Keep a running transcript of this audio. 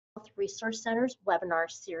Resource Center's webinar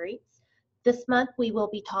series. This month, we will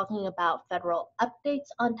be talking about federal updates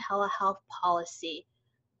on telehealth policy.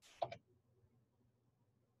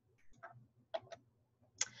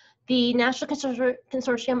 The National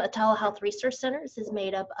Consortium of Telehealth Resource Centers is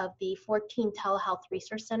made up of the 14 telehealth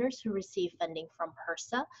resource centers who receive funding from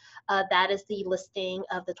HRSA. That is the listing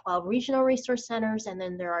of the 12 regional resource centers, and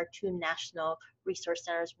then there are 2 national resource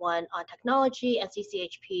centers, one on technology and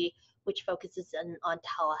CCHP, which focuses on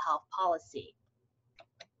telehealth policy.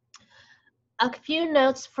 A few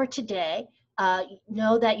notes for today.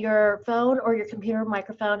 Know that your phone or your computer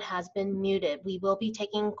microphone has been muted. We will be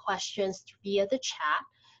taking questions via the chat.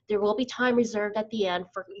 There will be time reserved at the end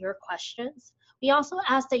for your questions. We also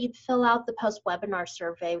ask that you fill out the post-webinar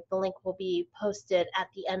survey. The link will be posted at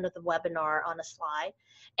the end of the webinar on a slide.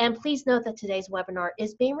 And please note that today's webinar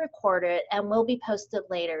is being recorded and will be posted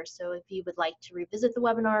later. So if you would like to revisit the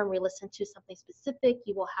webinar and re-listen to something specific,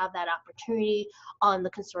 you will have that opportunity on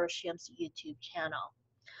the consortium's YouTube channel.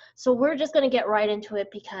 So we're just going to get right into it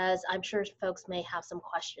because I'm sure folks may have some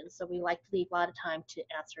questions. So we like to leave a lot of time to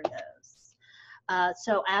answer those.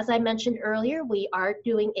 So as I mentioned earlier, we are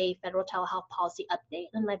doing a federal telehealth policy update,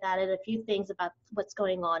 and I've added a few things about what's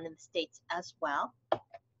going on in the states as well.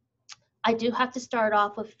 I do have to start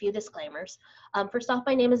off with a few disclaimers. First off,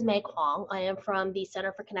 my name is Mei Kwong. I am from the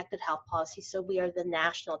Center for Connected Health Policy, so we are the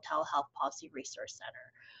National Telehealth Policy Resource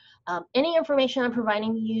Center. Any information I'm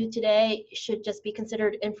providing you today should just be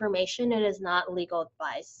considered information. It is not legal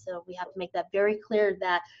advice, so we have to make that very clear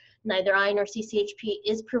that neither I nor CCHP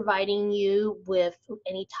is providing you with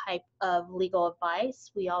any type of legal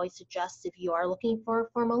advice. We always suggest, if you are looking for a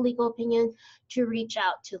formal legal opinion, to reach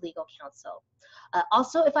out to legal counsel.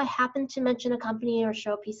 Also, if I happen to mention a company or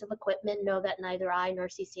show a piece of equipment, know that neither I nor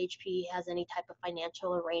CCHP has any type of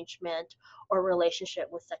financial arrangement or relationship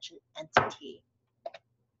with such an entity.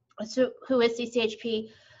 So who is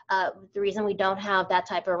CCHP? The reason we don't have that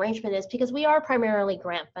type of arrangement is because we are primarily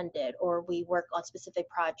grant funded, or we work on specific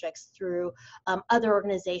projects through other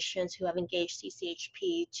organizations who have engaged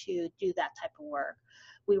CCHP to do that type of work.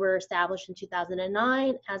 We were established in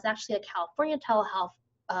 2009 as actually a California telehealth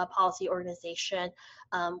policy organization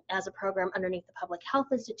as a program underneath the Public Health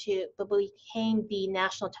Institute, but we became the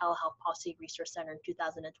National Telehealth Policy Resource Center in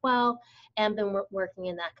 2012 and been working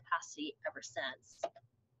in that capacity ever since.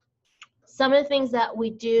 Some of the things that we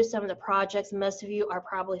do, some of the projects, most of you are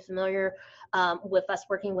probably familiar with us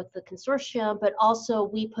working with the consortium, but also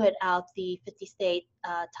we put out the 50-state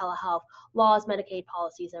telehealth laws, Medicaid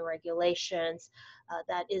policies, and regulations.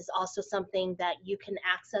 That is also something that you can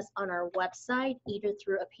access on our website, either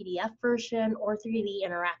through a PDF version or through the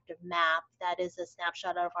interactive map. That is a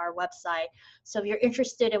snapshot of our website. So if you're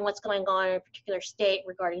interested in what's going on in a particular state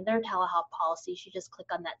regarding their telehealth policies, you just click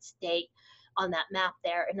on that state on that map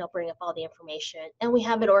there, and they'll bring up all the information. And we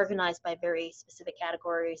have it organized by very specific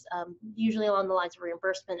categories, usually along the lines of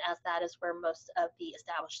reimbursement, as that is where most of the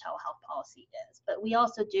established telehealth policy is. But we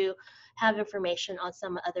also do have information on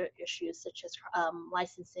some other issues, such as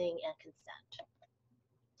licensing and consent.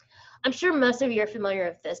 I'm sure most of you are familiar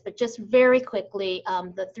with this, but just very quickly,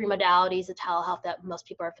 the 3 modalities of telehealth that most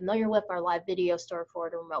people are familiar with are live video, store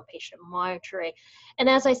forward, and remote patient monitoring. And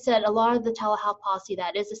as I said, a lot of the telehealth policy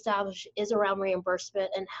that is established is around reimbursement,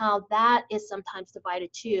 and how that is sometimes divided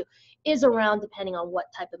too is around depending on what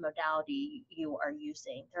type of modality you are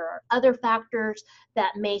using. There are other factors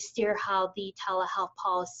that may steer how the telehealth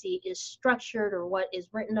policy is structured or what is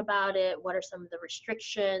written about it, what are some of the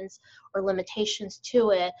restrictions or limitations to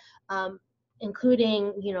it.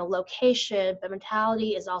 Including, location, but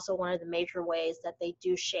mentality is also one of the major ways that they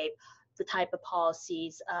do shape the type of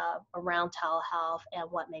policies around telehealth and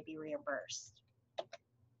what may be reimbursed.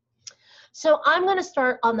 So I'm going to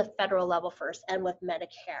start on the federal level first and with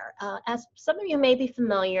Medicare. As some of you may be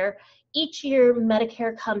familiar, each year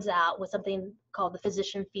Medicare comes out with something called the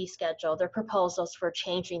physician fee schedule. Their proposals for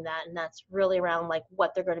changing that, and that's really around like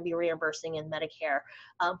what they're going to be reimbursing in Medicare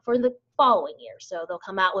for the following year. So they'll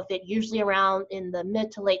come out with it usually around in the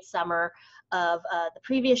mid to late summer of the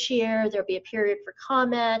previous year. There'll be a period for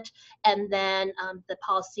comment, and then the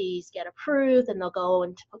policies get approved, and they'll go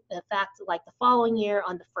into effect like the following year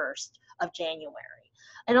on the 1st of January.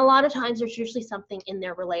 And a lot of times there's usually something in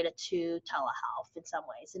there related to telehealth in some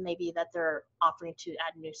ways. It may be that they're offering to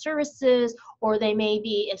add new services, or they may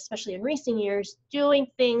be, especially in recent years, doing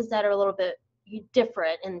things that are a little bit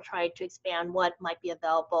different and trying to expand what might be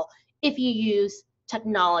available if you use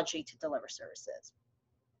technology to deliver services.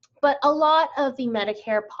 But a lot of the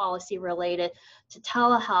Medicare policy related to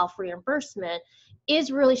telehealth reimbursement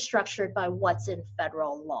is really structured by what's in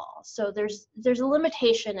federal law. So there's a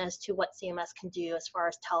limitation as to what CMS can do as far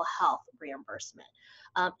as telehealth reimbursement.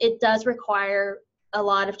 It does require a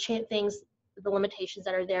lot of things, the limitations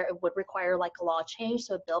that are there. It would require like a law change,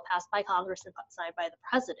 so a bill passed by Congress and signed by the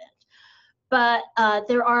president. But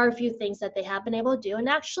there are a few things that they have been able to do. And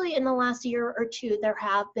actually in the last year or two, there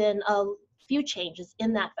have been a few changes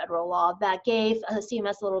in that federal law that gave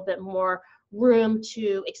CMS a little bit more room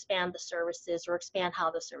to expand the services or expand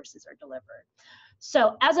how the services are delivered.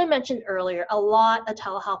 So as I mentioned earlier, a lot of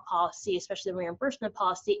telehealth policy, especially the reimbursement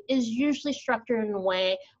policy, is usually structured in a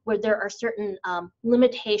way where there are certain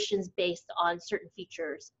limitations based on certain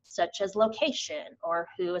features, such as location or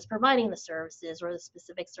who is providing the services or the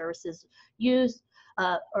specific services used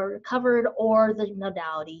or covered or the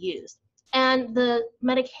modality used. And the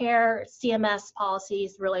Medicare CMS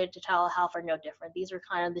policies related to telehealth are no different. These are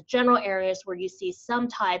kind of the general areas where you see some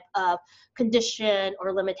type of condition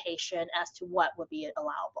or limitation as to what would be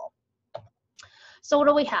allowable. So what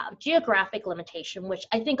do we have? Geographic limitation, which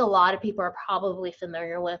I think a lot of people are probably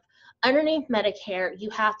familiar with. Underneath Medicare, you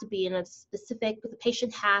have to be in a specific, the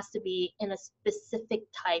patient has to be in a specific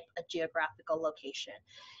type of geographical location.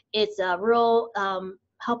 It's a rural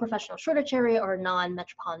health professional shortage area or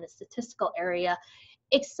non-metropolitan statistical area,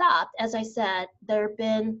 except, as I said, there have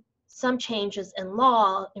been some changes in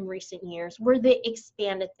law in recent years where they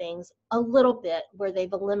expanded things a little bit, where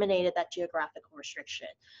they've eliminated that geographical restriction.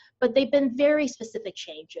 But they've been very specific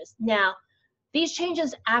changes. Now, these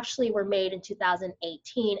changes actually were made in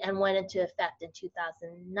 2018 and went into effect in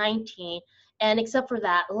 2019. And except for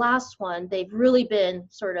that last one, they've really been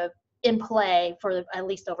sort of in play for at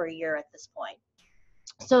least over a year at this point.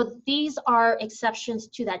 So these are exceptions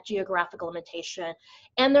to that geographical limitation,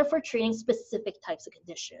 and they're for treating specific types of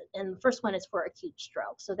condition. And the first one is for acute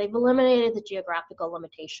stroke. So they've eliminated the geographical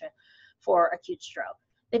limitation for acute stroke.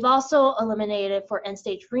 They've also eliminated for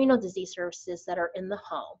end-stage renal disease services that are in the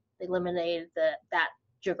home. They eliminated that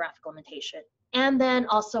geographical limitation. And then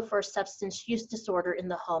also for substance use disorder in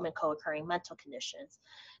the home and co-occurring mental conditions.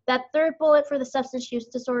 That third bullet for the substance use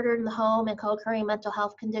disorder in the home and co-occurring mental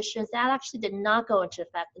health conditions, that actually did not go into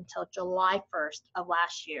effect until July 1st of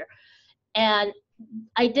last year. And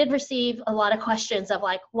I did receive a lot of questions of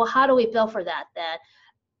like, well, how do we bill for that then?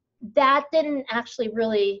 That didn't actually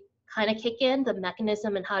really kind of kick in, the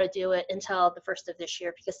mechanism and how to do it, until the first of this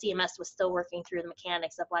year, because CMS was still working through the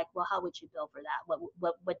mechanics of like, well, how would you bill for that?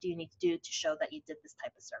 What do you need to do to show that you did this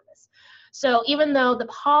type of service? So even though the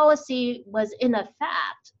policy was in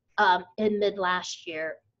effect in mid last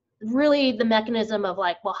year, really the mechanism of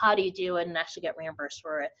like, well, how do you do it and actually get reimbursed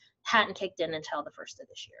for it hadn't kicked in until the first of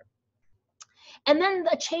this year. And then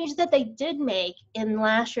the change that they did make in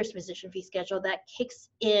last year's physician fee schedule that kicks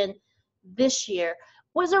in this year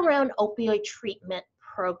was around opioid treatment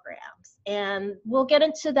programs. And we'll get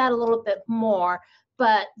into that a little bit more,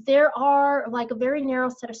 but there are like a very narrow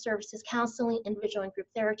set of services, counseling, individual and group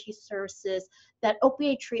therapy services, that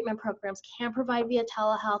opioid treatment programs can provide via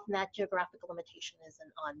telehealth, and that geographical limitation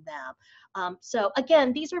isn't on them. So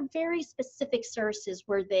again, these are very specific services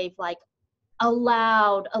where they've like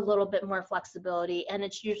allowed a little bit more flexibility, and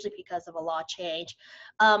it's usually because of a law change.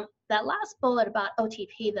 That last bullet about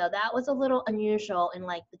OTP though, that was a little unusual in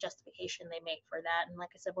like the justification they make for that. And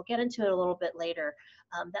like I said, we'll get into it a little bit later.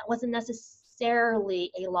 That wasn't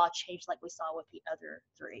necessarily a law change like we saw with the other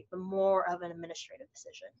three, but more of an administrative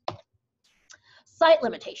decision. Site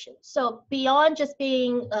limitations. So beyond just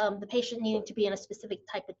being the patient needing to be in a specific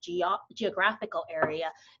type of geographical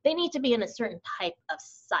area, they need to be in a certain type of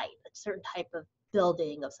site, a certain type of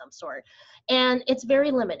building of some sort. And it's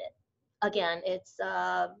very limited. Again, it's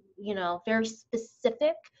you know, very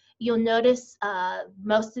specific. You'll notice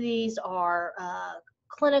most of these are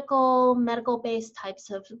clinical, medical-based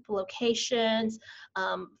types of locations.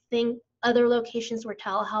 Other locations where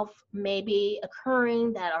telehealth may be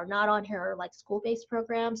occurring that are not on here are like school-based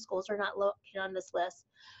programs. Schools are not located on this list.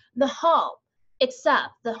 The home, except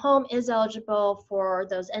the home is eligible for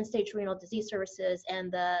those end-stage renal disease services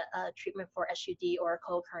and the treatment for SUD or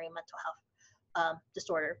co-occurring mental health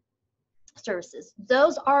disorder services.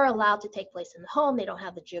 Those are allowed to take place in the home. They don't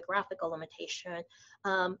have the geographical limitation.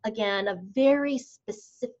 Again, a very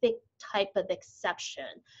specific type of exception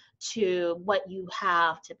to what you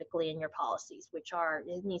have typically in your policies, which are,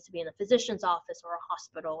 it needs to be in a physician's office or a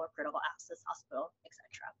hospital or critical access hospital,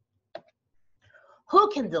 etc. Who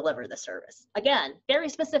can deliver the service? Again, very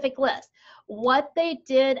specific list. What they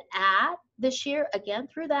did add this year, again,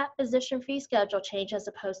 through that physician fee schedule change, as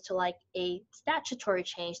opposed to like a statutory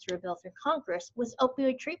change through a bill through Congress, was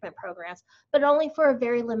opioid treatment programs, but only for a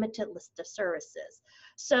very limited list of services.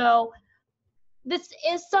 So This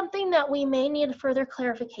is something that we may need further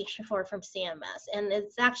clarification for from CMS, and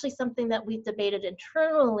it's actually something that we've debated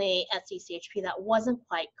internally at CCHP that wasn't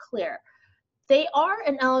quite clear. They are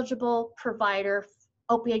an eligible provider,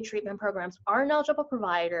 opioid treatment programs are an eligible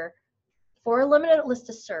provider for a limited list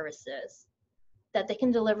of services that they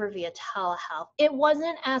can deliver via telehealth. It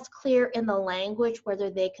wasn't as clear in the language whether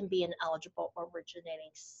they can be an eligible originating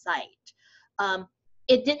site.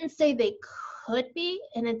 It didn't say they could be,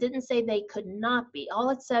 and it didn't say they could not be. All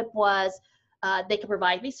it said was they could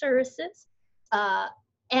provide these services,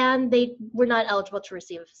 and they were not eligible to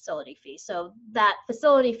receive a facility fee. So that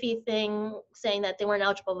facility fee thing, saying that they weren't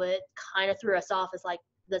eligible, it kind of threw us off as like,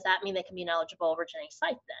 does that mean they can be an eligible originating site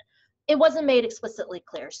then? It wasn't made explicitly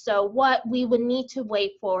clear. So what we would need to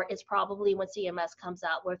wait for is probably when CMS comes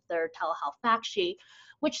out with their telehealth fact sheet,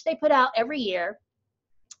 which they put out every year.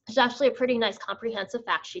 It's actually a pretty nice comprehensive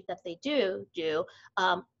fact sheet that they do.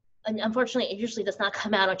 And unfortunately, it usually does not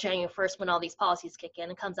come out on January 1st when all these policies kick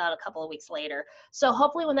in. It comes out a couple of weeks later. So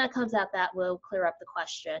hopefully when that comes out, that will clear up the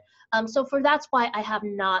question. So that's why I have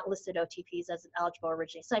not listed OTPs as an eligible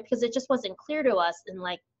originating site, because it just wasn't clear to us, and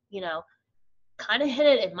like, kind of hit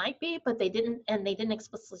it might be, but they didn't, and they didn't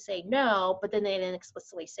explicitly say no, but then they didn't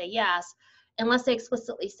explicitly say yes. Unless they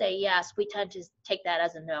explicitly say yes, we tend to take that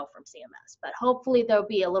as a no from CMS, but hopefully there'll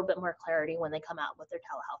be a little bit more clarity when they come out with their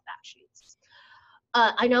telehealth fact sheets.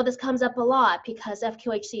 I know this comes up a lot because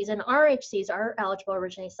FQHCs and RHCs are eligible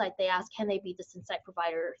originating site. They ask, can they be distant site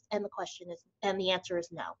providers? And the answer is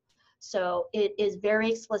no. So it is very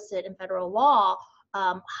explicit in federal law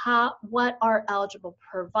what are eligible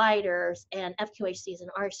providers, and FQHCs and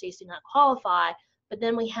RHCs do not qualify. But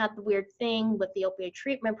then we had the weird thing with the opioid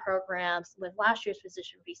treatment programs with last year's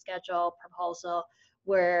physician fee schedule proposal,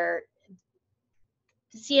 where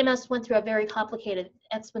the CMS went through a very complicated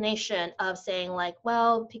explanation of saying like,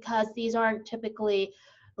 well, because these aren't typically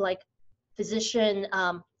like physician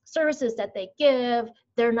services that they give,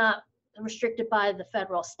 they're not restricted by the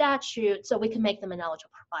federal statute, so we can make them an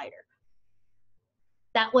eligible provider.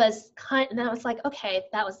 That was like, okay,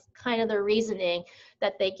 that was kind of the reasoning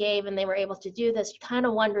that they gave, and they were able to do this. You kind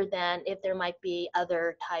of wonder then if there might be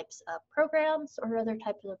other types of programs or other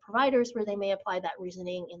types of providers where they may apply that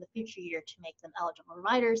reasoning in the future year to make them eligible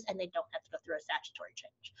providers, and they don't have to go through a statutory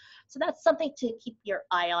change. So that's something to keep your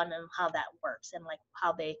eye on and how that works and like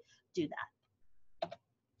how they do that.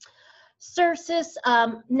 Services,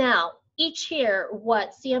 now each year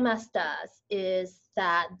what CMS does is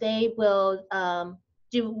that they will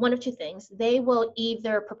do one of two things. They will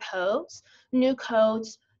either propose new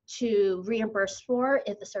codes to reimburse for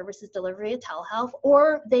if the service is delivered via telehealth,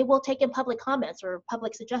 or they will take in public comments or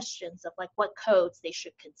public suggestions of like what codes they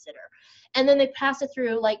should consider. And then they pass it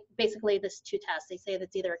through like basically this two tests. They say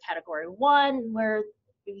that's either a category 1 where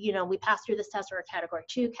we pass through this test, or a category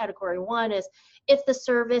 2. Category 1 is if the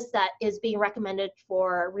service that is being recommended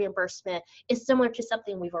for reimbursement is similar to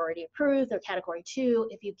something we've already approved, or category 2,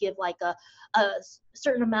 if you give like a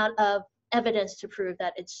certain amount of evidence to prove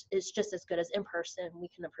that it's just as good as in person, we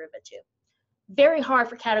can approve it too. Very hard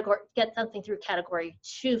for get something through category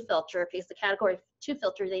 2 filter, because the category 2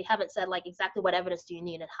 filter, they haven't said like exactly what evidence do you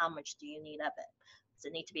need and how much do you need of it. Does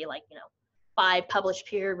it need to be like 5 published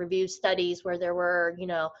peer-reviewed studies where there were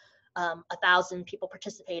 1,000 people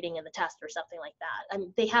participating in the test or something like that?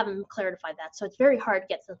 And they haven't clarified that, so it's very hard to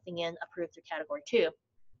get something approved through category 2.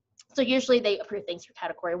 So usually they approve things through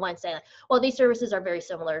category 1, saying, well, these services are very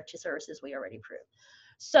similar to services we already approved.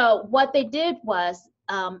 So what they did was,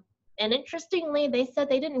 and interestingly, they said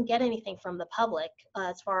they didn't get anything from the public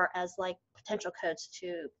as far as like potential codes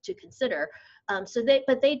to consider.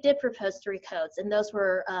 But they did propose 3 codes, and those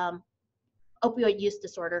were opioid use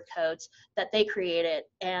disorder codes that they created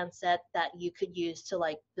and said that you could use to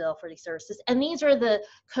like bill for these services. And these are the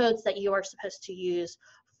codes that you are supposed to use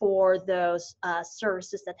for those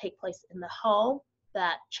services that take place in the home.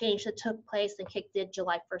 That change that took place and kicked in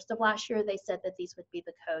July 1st of last year, they said that these would be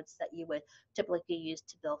the codes that you would typically use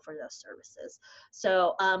to bill for those services.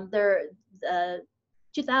 So they're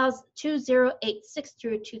 2086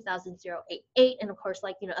 through 2088, and of course,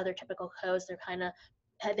 like other typical codes, they're kind of,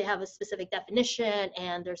 they have a specific definition,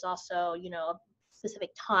 and there's also a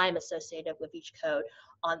specific time associated with each code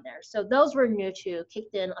on there. So those were new to,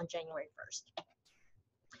 kicked in on January 1st.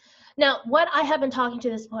 Now, what I have been talking to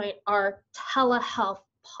this point are telehealth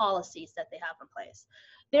policies that they have in place.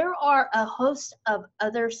 There are a host of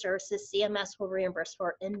other services CMS will reimburse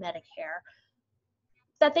for in Medicare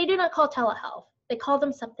that they do not call telehealth. They call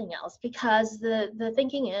them something else, because the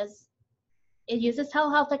thinking is, it uses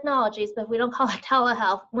telehealth technologies, but if we don't call it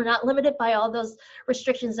telehealth, we're not limited by all those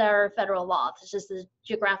restrictions that are in federal law. It's just the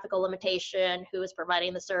geographical limitation, who is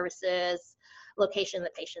providing the services, location of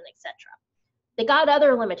the patient, etc. They got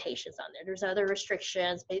other limitations on there. There's other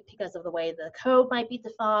restrictions because of the way the code might be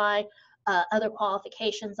defined, other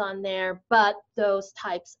qualifications on there, but those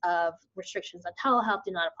types of restrictions on telehealth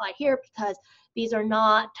do not apply here because these are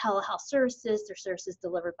not telehealth services, they're services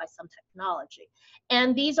delivered by some technology.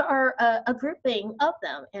 And these are a grouping of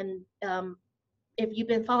them. And if you've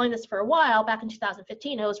been following this for a while, back in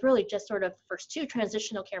 2015, it was really just sort of the first two,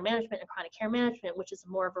 transitional care management and chronic care management, which is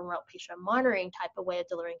more of a remote patient monitoring type of way of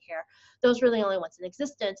delivering care. Those were the only ones in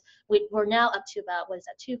existence. We're now up to about,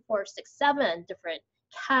 2, 4, 6, 7 different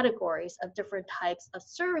categories of different types of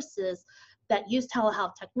services that use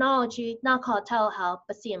telehealth technology, not called telehealth,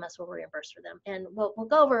 but CMS will reimburse for them. And we'll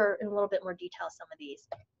go over in a little bit more detail some of these.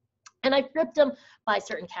 And I grouped them by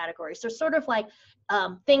certain categories. So sort of like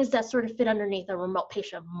things that sort of fit underneath a remote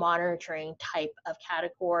patient monitoring type of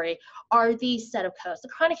category are these set of codes. The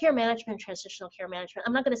chronic care management, transitional care management,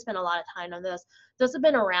 I'm not going to spend a lot of time on those. Those have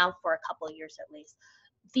been around for a couple of years at least.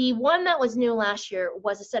 The one that was new last year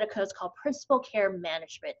was a set of codes called principal care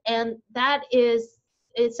management. And that is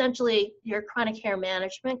essentially your chronic care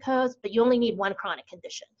management codes, but you only need one chronic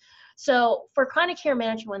condition. So for chronic care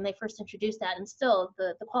management, when they first introduced that, and still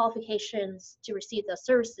the qualifications to receive those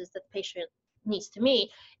services that the patient needs to meet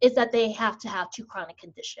is that they have to have 2 chronic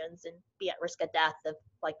conditions and be at risk of death of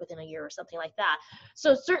like within a year or something like that.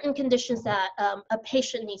 So certain conditions that a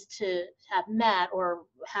patient needs to have met or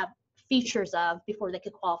have features of before they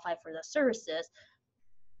could qualify for those services.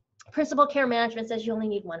 Principal care management says you only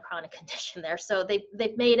need 1 chronic condition there. So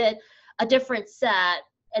they've made it a different set,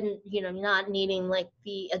 and not needing like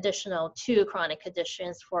the additional 2 chronic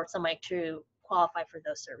conditions for somebody to qualify for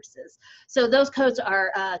those services. So those codes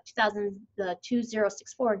are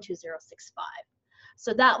 2064 and 2065.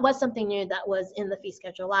 So that was something new that was in the fee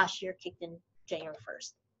schedule last year, kicked in January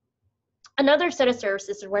 1st. Another set of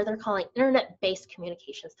services are where they're calling internet-based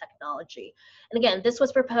communications technology. And again, this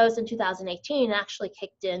was proposed in 2018 and actually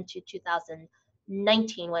kicked into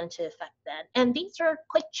 2019, went into effect then. And these are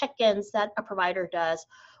quick check-ins that a provider does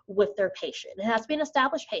with their patient. It has to be an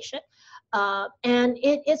established patient, and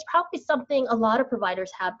it is probably something a lot of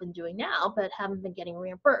providers have been doing now, but haven't been getting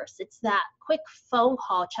reimbursed. It's that quick phone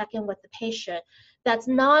call check-in with the patient that's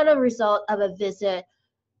not a result of a visit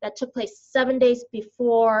that took place 7 days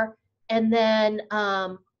before, and then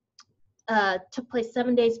took place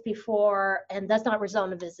 7 days before and does not result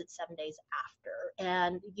in a visit 7 days after.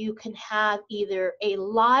 And you can have either a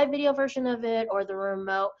live video version of it or the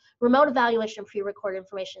remote evaluation pre-recorded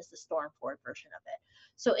information is the store and forward version of it.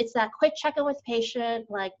 So it's that quick check-in with the patient.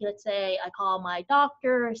 Like, let's say I call my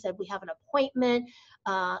doctor, I said we have an appointment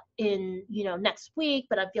in next week,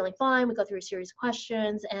 but I'm feeling fine. We go through a series of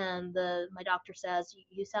questions, and my doctor says,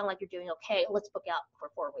 you sound like you're doing okay. Let's book out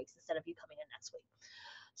for 4 weeks instead of you coming in next week.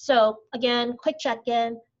 So again, quick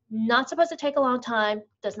check-in, not supposed to take a long time,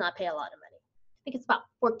 does not pay a lot of money. I think it's about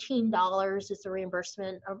 $14 is the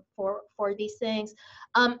reimbursement for these things.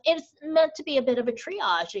 It's meant to be a bit of a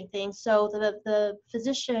triaging thing, so the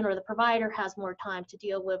physician or the provider has more time to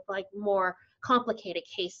deal with like more complicated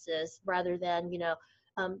cases rather than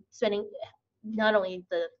spending not only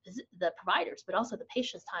the providers but also the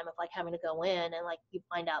patient's time of like having to go in and like you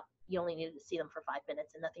find out you only needed to see them for 5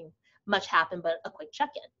 minutes and nothing much happened but a quick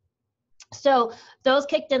check-in. So those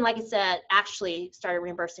kicked in, like I said, actually started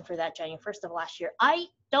reimbursing for that January 1st of last year. I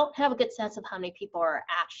don't have a good sense of how many people are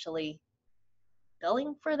actually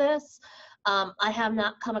billing for this. I have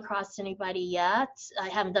not come across anybody yet. I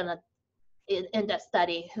haven't done an in-depth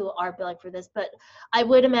study who are billing for this, but I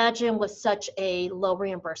would imagine with such a low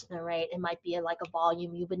reimbursement rate, it might be like a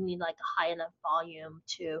volume. You would need like a high enough volume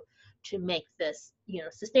to make this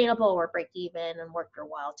sustainable or break even and worth your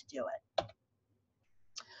while to do it.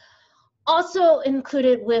 Also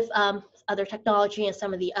included with other technology and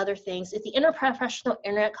some of the other things is the interprofessional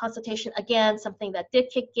internet consultation. Again, something that did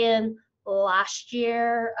kick in last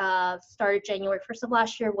year, started January 1st of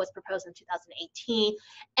last year, was proposed in 2018.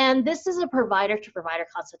 And this is a provider-to-provider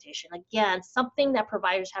consultation. Again, something that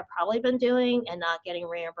providers have probably been doing and not getting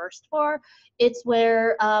reimbursed for. It's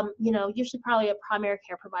where, usually probably a primary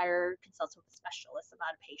care provider consults with a specialist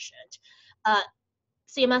about a patient.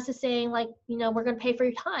 CMS is saying, like, we're going to pay for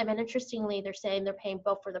your time. And interestingly, they're saying they're paying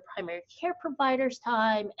both for the primary care provider's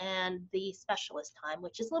time and the specialist time,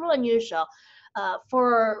 which is a little unusual.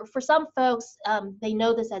 For some folks, they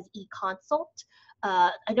know this as e-consult.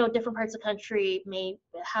 I know different parts of the country may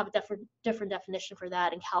have a different definition for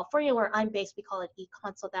that. In California, where I'm based, we call it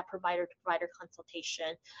e-consult, that provider-to-provider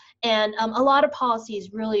consultation. And a lot of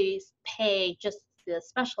policies really pay just the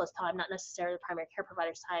specialist time, not necessarily the primary care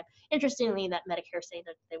provider's time. Interestingly, that Medicare saying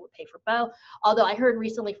that they would pay for both. Although I heard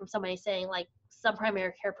recently from somebody saying like some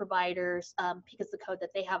primary care providers, because the code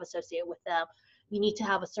that they have associated with them, you need to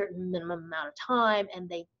have a certain minimum amount of time, and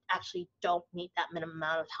they actually don't meet that minimum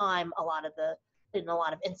amount of time in a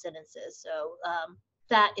lot of incidences. So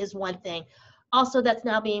that is one thing. Also, that's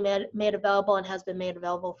now being made available and has been made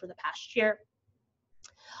available for the past year.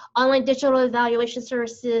 Online digital evaluation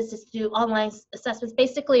services is to do online assessments,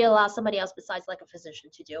 basically allow somebody else besides like a physician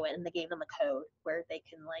to do it, and they gave them a code where they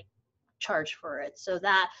can like charge for it. So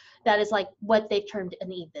that is like what they've termed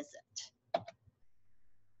an e-visit.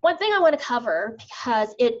 One thing I want to cover,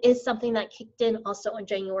 because it is something that kicked in also on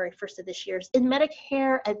January 1st of this year, is in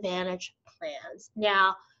Medicare Advantage plans.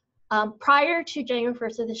 Now, prior to January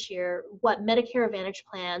 1st of this year, what Medicare Advantage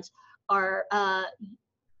plans are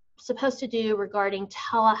supposed to do regarding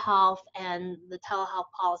telehealth and the telehealth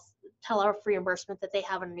policy, telehealth reimbursement that they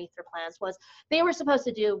have underneath their plans, was they were supposed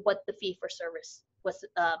to do what the fee for service was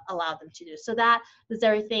allowed them to do. So that was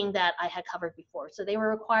everything that I had covered before. So they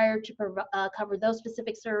were required to cover those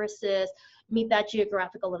specific services, meet that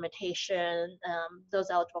geographical limitation,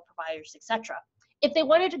 those eligible providers, etc. If they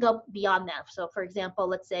wanted to go beyond that, so for example,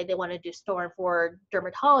 let's say they want to do store and forward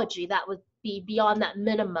dermatology, that would be beyond that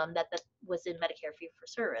minimum that was in Medicare fee for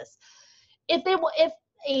service. If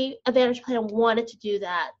a Advantage plan wanted to do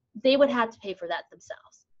that, they would have to pay for that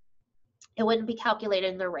themselves. It wouldn't be calculated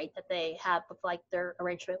in their rate that they have with like their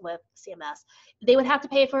arrangement with CMS. They would have to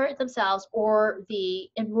pay for it themselves, or the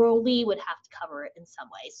enrollee would have to cover it in some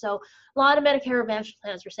way. So a lot of Medicare Advantage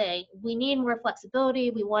plans are saying, we need more flexibility.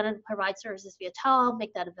 We want to provide services via telehealth,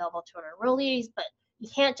 make that available to our enrollees, but you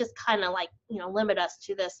can't just kind of like, limit us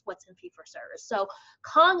to this, what's in fee for service. So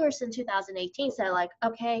Congress in 2018 said like,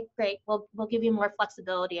 okay, great, we'll give you more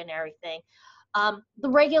flexibility and everything. The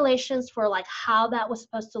regulations for like how that was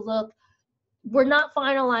supposed to look were not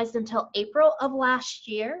finalized until April of last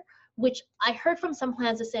year, which I heard from some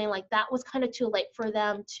plans as saying like that was kind of too late for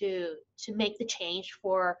them to make the change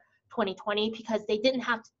for 2020, because they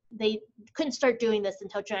couldn't start doing this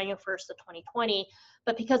until January 1st of 2020.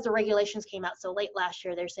 But because the regulations came out so late last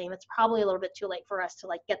year, they're saying it's probably a little bit too late for us to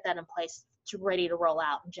like get that in place to ready to roll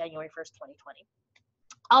out in January 1st, 2020.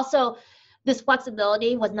 Also, this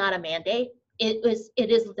flexibility was not a mandate. It is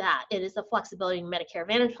the flexibility in Medicare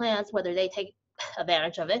Advantage plans. Whether they take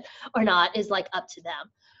advantage of it or not is like up to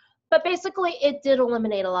them. But basically, it did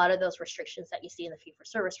eliminate a lot of those restrictions that you see in the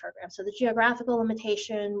fee-for-service program. So the geographical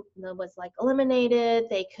limitation was like eliminated.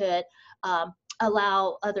 They could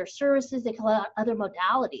allow other services. They could allow other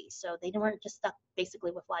modalities. So they weren't just stuck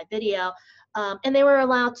basically with live video. And they were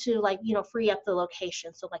allowed to free up the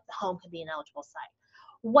location. So like the home could be an eligible site.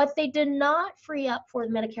 What they did not free up for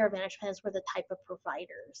the Medicare Advantage plans were the type of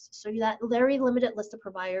providers. So that very limited list of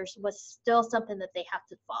providers was still something that they have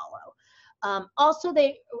to follow. Also,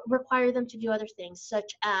 they require them to do other things,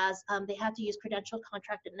 such as they had to use credentialed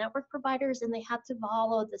contracted network providers, and they had to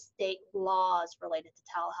follow the state laws related to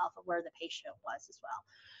telehealth of where the patient was as well.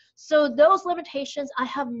 So those limitations, I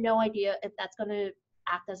have no idea if that's going to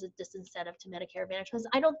act as a disincentive to Medicare Advantage plans.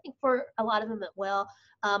 I don't think for a lot of them it will,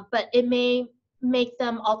 but it may make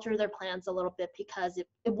them alter their plans a little bit, because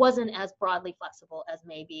it wasn't as broadly flexible as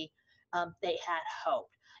maybe they had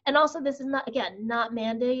hoped. And also, this is not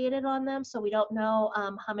mandated on them, so we don't know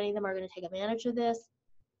how many of them are going to take advantage of this,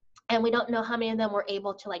 and we don't know how many of them were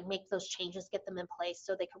able to make those changes, get them in place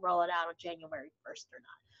so they could roll it out on January 1st or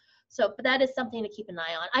not. So, but that is something to keep an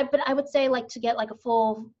eye on. But I would say to get a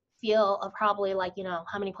full feel of probably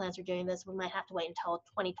how many plans are doing this, we might have to wait until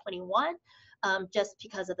 2021. Just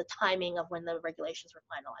because of the timing of when the regulations were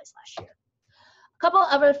finalized last year. A couple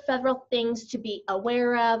other federal things to be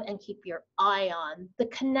aware of and keep your eye on. The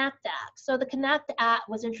CONNECT Act. So the CONNECT Act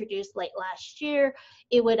was introduced late last year.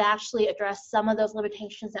 It would actually address some of those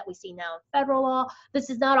limitations that we see now in federal law.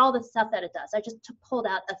 This is not all the stuff that it does. I just pulled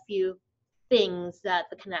out a few things that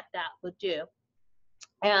the CONNECT Act would do.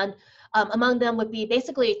 And among them would be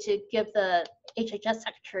basically to give the HHS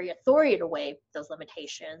Secretary authority to waive those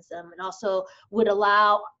limitations, and also would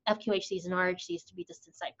allow FQHCs and RHCs to be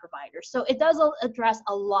distant site providers. So it does address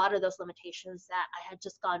a lot of those limitations that I had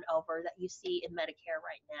just gone over that you see in Medicare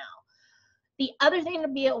right now. The other thing to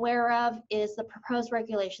be aware of is the proposed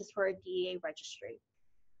regulations for a DEA registry.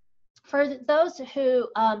 For those who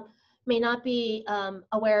may not be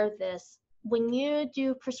aware of this, when you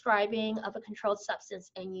do prescribing of a controlled substance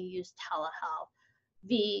and you use telehealth,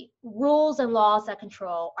 the rules and laws that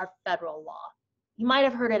control are federal law. You might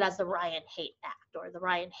have heard it as the Ryan Hate Act or the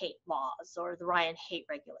Ryan Hate laws or the Ryan Hate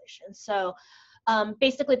regulations. So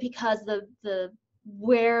basically because the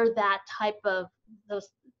where that type of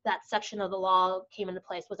that section of the law came into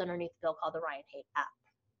place was underneath the bill called the Ryan Hate Act.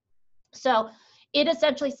 So it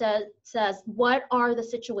essentially says what are the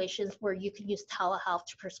situations where you can use telehealth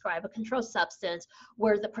to prescribe a controlled substance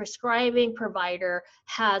where the prescribing provider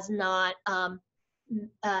has not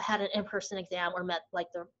had an in-person exam or met like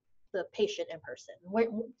the patient in person.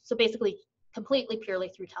 So basically completely purely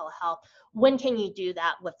through telehealth. When can you do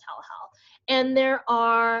that with telehealth? And there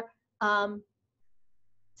are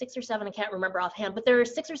 6 or 7, I can't remember offhand, but there are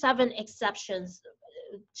 6 or 7 exceptions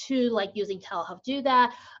to like using telehealth do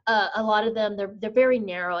that. A lot of them, they're very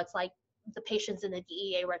narrow. It's like the patient's in the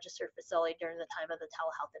DEA registered facility during the time of the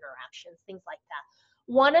telehealth interactions, things like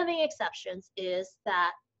that. One of the exceptions is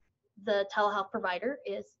that the telehealth provider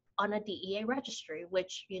is on a DEA registry,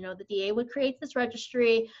 which, you know, the DEA would create this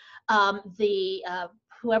registry.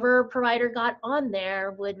 Whoever provider got on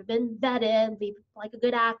there would have been vetted, be like a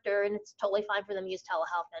good actor, and it's totally fine for them to use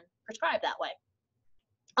telehealth and prescribe that way.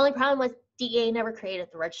 Only problem was DEA never created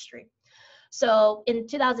the registry. So in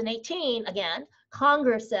 2018, again,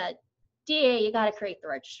 Congress said, DEA, you got to create the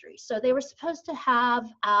registry. So they were supposed to have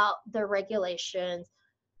out their regulations,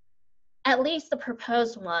 at least the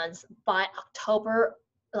proposed ones, by October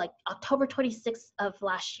 26th of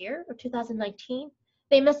last year or 2019.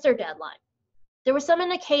 They missed their deadline. There was some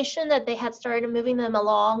indication that they had started moving them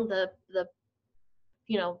along the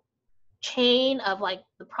you know, chain of like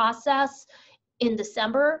the process in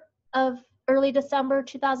early December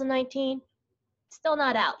 2019. Still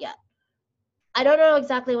not out yet. I don't know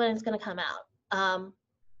exactly when it's going to come out.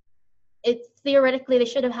 It's theoretically they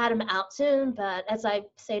should have had them out soon, but as I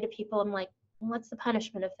say to people, I'm like, what's the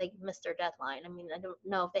punishment if they miss their deadline? I mean, I don't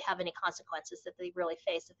know if they have any consequences that they really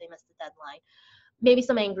face if they miss the deadline. Maybe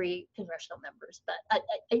some angry congressional members, but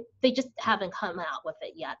they just haven't come out with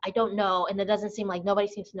it yet. I don't know, and it doesn't seem like nobody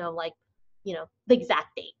seems to know, like, you know, the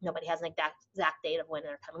exact date. Nobody has an exact date of when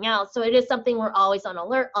they're coming out. So it is something we're always on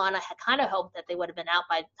alert on. I had kind of hoped that they would have been out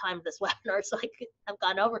by the time of this webinar, so I could have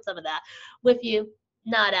gone over some of that with you.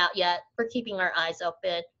 Not out yet. We're keeping our eyes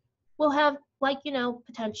open. We'll have, like, you know,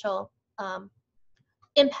 potential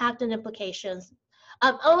impact and implications.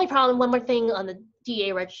 Only problem, one more thing on the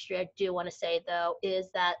DA registry I do want to say, though, is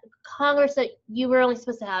that Congress, that you were only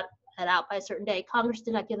supposed to have it out by a certain day, Congress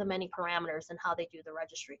did not give them any parameters in how they do the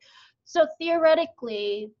registry. So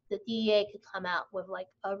theoretically, the DEA could come out with like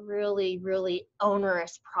a really, really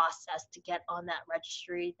onerous process to get on that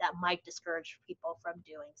registry that might discourage people from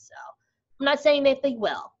doing so. I'm not saying that they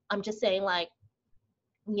will. I'm just saying, like,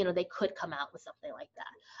 you know, they could come out with something like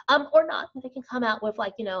that, or not. They can come out with,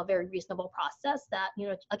 like, you know, a very reasonable process that, you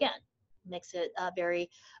know, again, makes it very,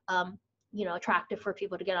 you know, attractive for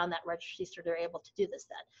people to get on that registry, so they're able to do this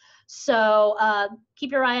then. So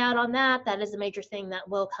keep your eye out on that. That is a major thing that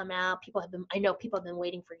will come out. I know people have been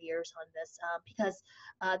waiting for years on this because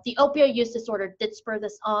the opioid use disorder did spur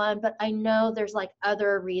this on, but I know there's like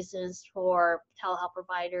other reasons for telehealth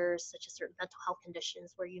providers, such as certain mental health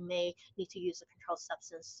conditions where you may need to use a controlled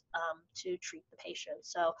substance to treat the patient.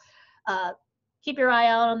 So keep your eye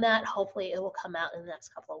out on that. Hopefully it will come out in the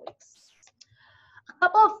next couple of weeks. A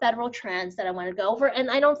couple of federal trends that I want to go over, and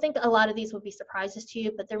I don't think a lot of these would be surprises to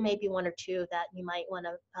you, but there may be 1 or 2 that you might want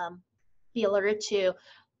to be alerted to.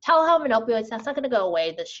 Telehealth and opioids, that's not going to go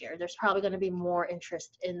away this year. There's probably going to be more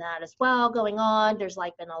interest in that as well going on. There's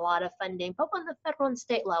like been a lot of funding, both on the federal and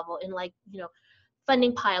state level, in, like, you know,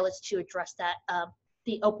 funding pilots to address that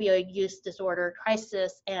the opioid use disorder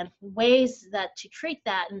crisis and ways that to treat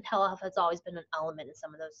that, and telehealth has always been an element in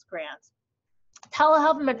some of those grants.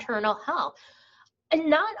 Telehealth and maternal health. And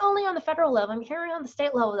not only on the federal level, I'm hearing on the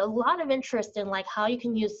state level a lot of interest in, like, how you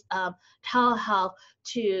can use telehealth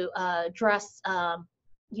to address,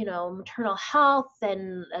 you know, maternal health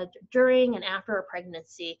and during and after a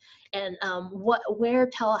pregnancy, and where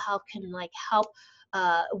telehealth can, like, help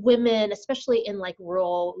women, especially in, like,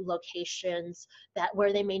 rural locations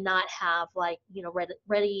where they may not have, like, you know,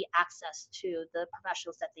 ready access to the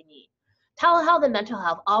professionals that they need. Telehealth and mental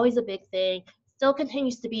health, always a big thing. Still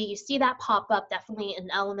continues to be. You see that pop up definitely in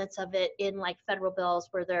elements of it in, like, federal bills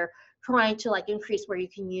where they're trying to, like, increase where you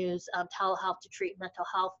can use telehealth to treat mental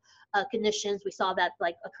health conditions. We saw that,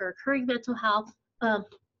 like, occurring mental health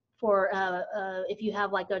for if you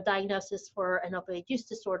have, like, a diagnosis for an opioid use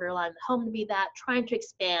disorder, allowing the home to be that, trying to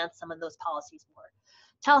expand some of those policies more.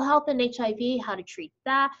 Telehealth and HIV, how to treat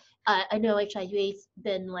that. I know HIV has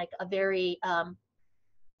been, like, a very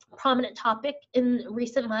prominent topic in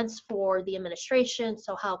recent months for the administration.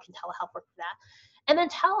 So how can telehealth work for that? And then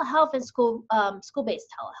telehealth and school-based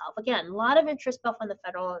telehealth. Again, a lot of interest both on the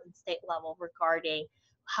federal and state level regarding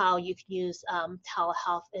how you can use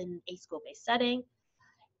telehealth in a school-based setting.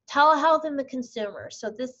 Telehealth and the consumer.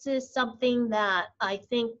 So this is something that I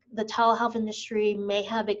think the telehealth industry may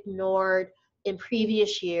have ignored in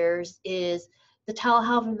previous years, is the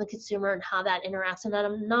telehealth and the consumer and how that interacts. And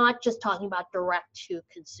I'm not just talking about direct to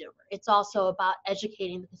consumer. It's also about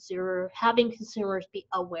educating the consumer, having consumers be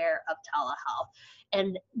aware of telehealth,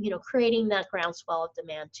 and creating that groundswell of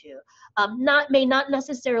demand too. May not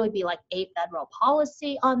necessarily be like a federal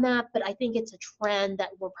policy on that, but I think it's a trend that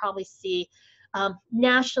we'll probably see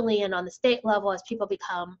nationally and on the state level as people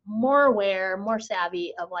become more aware, more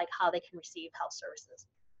savvy of like how they can receive health services.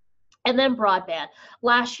 And then broadband.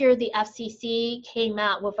 Last year, the FCC came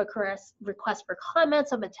out with a request for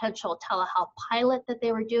comments on potential telehealth pilot that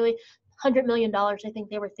they were doing. $100 million, I think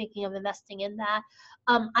they were thinking of investing in that.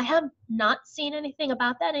 I have not seen anything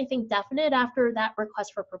about that, anything definite after that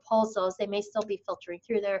request for proposals. They may still be filtering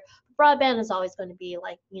through there. Broadband is always going to be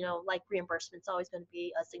like reimbursement is always going to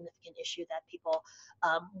be a significant issue that people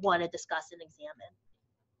want to discuss and examine.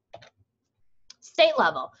 State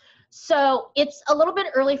level. So it's a little bit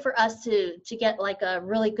early for us to get like a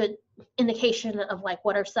really good indication of like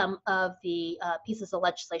what are some of the pieces of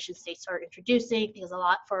legislation states are introducing, because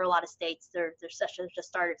for a lot of states their sessions just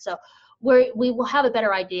started. So we will have a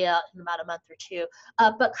better idea in about a month or two.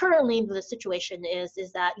 But currently the situation is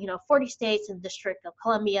that 40 states and the District of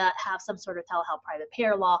Columbia have some sort of telehealth private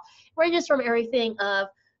payer law, ranges from everything of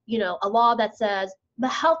a law that says the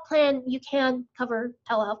health plan, you can cover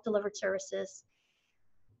telehealth delivered services.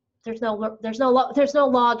 There's no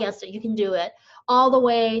law against it. You can do it, all the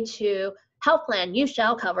way to health plan. You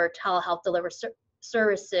shall cover telehealth delivered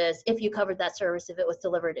services if you covered that service if it was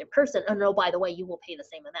delivered in person. And no, by the way, you will pay the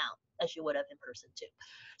same amount as you would have in person too.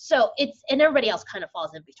 So and everybody else kind of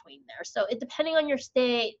falls in between there. So depending on your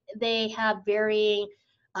state, they have varying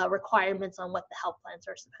requirements on what the health plans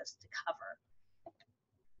are supposed to cover.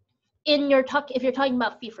 If you're talking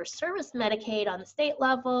about fee-for-service Medicaid on the state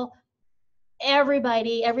level, every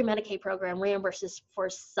Medicaid program reimburses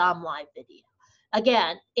for some live video.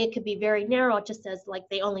 Again, it could be very narrow. It just says like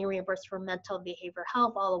they only reimburse for mental and behavioral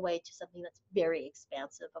health, all the way to something that's very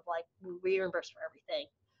expansive of like we reimburse for everything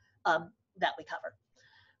that we cover.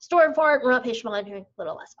 Store and forward, remote patient monitoring, a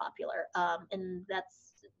little less popular, and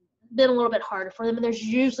that's been a little bit harder for them. And there's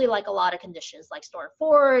usually like a lot of conditions like store and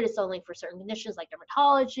forward. It's only for certain conditions like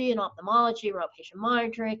dermatology and ophthalmology. Remote patient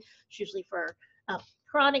monitoring, it's usually for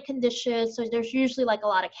chronic conditions. So there's usually like a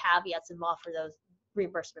lot of caveats involved for those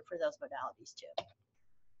reimbursement for those modalities too.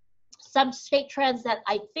 Some state trends that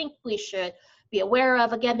I think we should be aware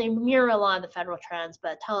of, again, they mirror a lot of the federal trends,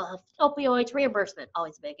 but telehealth, opioids, reimbursement,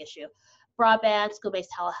 always a big issue. Broadband, school-based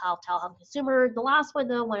telehealth consumer. The last one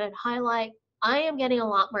though, I wanted to highlight, I am getting a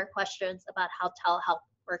lot more questions about how telehealth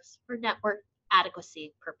works for network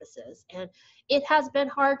adequacy purposes. And it has been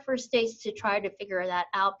hard for states to try to figure that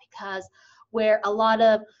out, because where a lot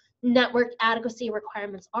of network adequacy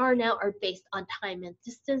requirements are now are based on time and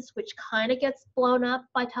distance, which kind of gets blown up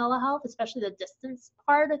by telehealth, especially the distance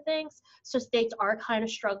part of things. So states are kind of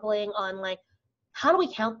struggling on like, how do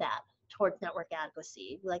we count that towards network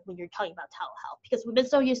adequacy, like when you're talking about telehealth, because we've been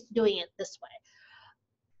so used to doing it this way.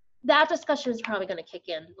 That discussion is probably going to kick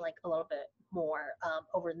in like a little bit more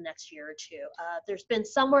over the next year or two. There's been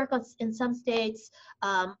some work in some states,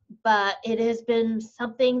 but it has been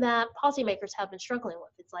something that policymakers have been struggling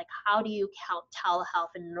with. It's like, how do you count telehealth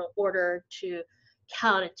in order to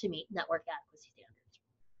count it to meet network adequacy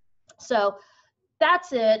standards? So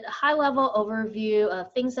that's it, a high-level overview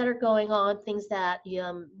of things that are going on, things that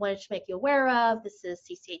you wanted to make you aware of. This is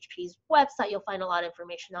CCHP's website. You'll find a lot of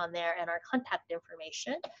information on there and our contact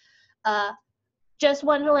information. Just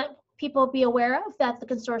wanted to let people be aware of that the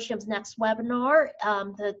consortium's next webinar,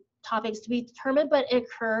 the topics to be determined, but it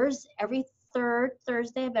occurs every third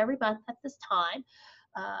Thursday of every month at this time.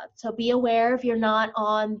 So be aware, if you're not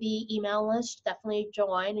on the email list, definitely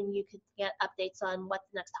join and you can get updates on what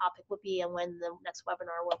the next topic will be and when the next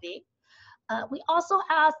webinar will be. We also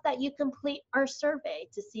ask that you complete our survey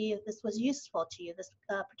to see if this was useful to you, this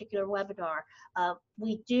particular webinar.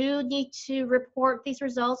 We do need to report these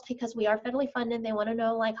results because we are federally funded. They want to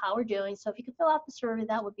know like how we're doing. So if you could fill out the survey,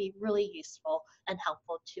 that would be really useful and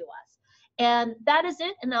helpful to us. And that is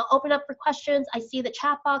it, and I'll open up for questions. I see the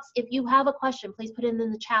chat box. If you have a question, please put it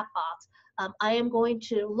in the chat box. I am going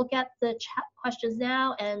to look at the chat questions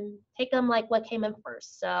now and take them like what came in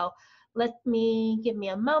first. So Give me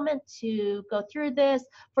a moment to go through this.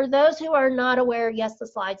 For those who are not aware, yes, the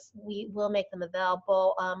slides, we will make them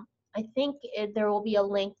available. I think there will be a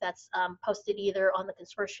link that's posted either on the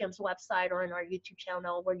consortium's website or in our YouTube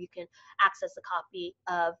channel where you can access a copy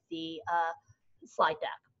of the slide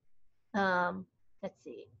deck. Let's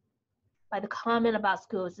see. By the comment about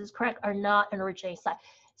schools, is correct, are not an originating site.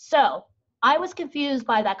 So I was confused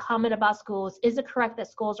by that comment about schools. Is it correct that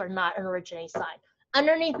schools are not an originating site?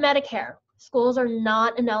 Underneath Medicare, schools are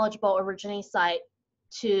not an eligible originating site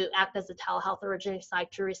to act as a telehealth originating site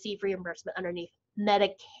to receive reimbursement underneath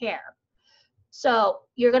Medicare. So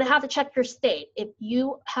you're going to have to check your state. If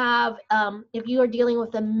you have, if you are dealing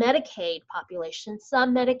with a Medicaid population,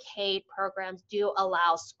 some Medicaid programs do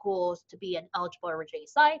allow schools to be an eligible originating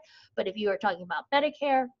site. But if you are talking about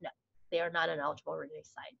Medicare, no, they are not an eligible originating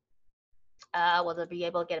site. Will they be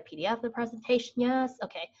able to get a PDF of the presentation? Yes.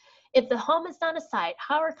 Okay. If the home is not a site,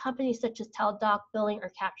 how are companies such as Teladoc billing or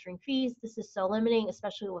capturing fees? This is so limiting,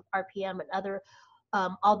 especially with RPM and other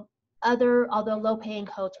although low-paying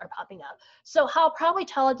codes are popping up. So how probably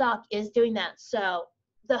Teladoc is doing that. So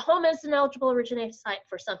the home is an eligible originating site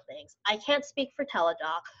for some things. I can't speak for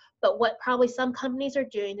Teladoc, but what probably some companies are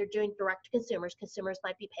doing, they're doing direct to consumers. Consumers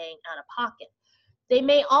might be paying out of pocket. They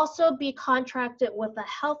may also be contracted with a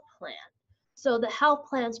health plan. So the health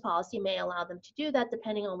plan's policy may allow them to do that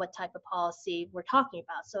depending on what type of policy we're talking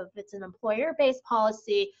about. So if it's an employer-based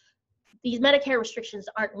policy, these Medicare restrictions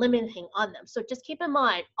aren't limiting on them. So just keep in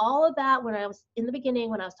mind, all of that when I was in the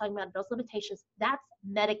beginning, when I was talking about those limitations, that's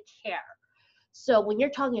Medicare. So when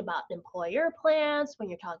you're talking about employer plans, when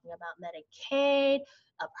you're talking about Medicaid,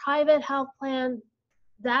 a private health plan,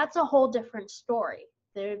 that's a whole different story.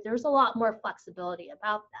 There's a lot more flexibility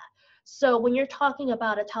about that. So when you're talking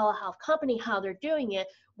about a telehealth company, how they're doing it,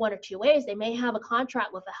 one or two ways, they may have a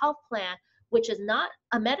contract with a health plan, which is not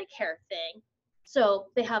a Medicare thing. So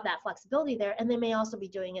they have that flexibility there, and they may also be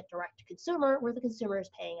doing it direct to consumer where the consumer is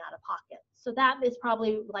paying out of pocket. So that is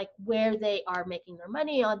probably like where they are making their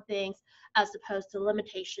money on things as opposed to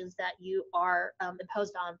limitations that you are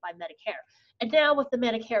imposed on by Medicare. And now with the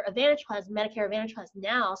Medicare Advantage plans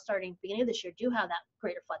now starting beginning of this year do have that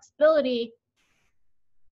greater flexibility.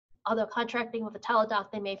 Although contracting with a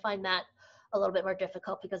Teladoc, they may find that a little bit more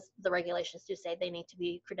difficult because the regulations do say they need to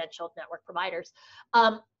be credentialed network providers.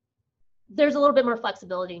 There's a little bit more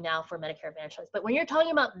flexibility now for Medicare Advantage plans. But when you're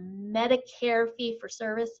talking about Medicare fee for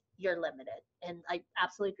service, you're limited. And I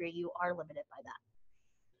absolutely agree, you are limited by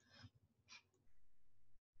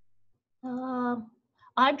that.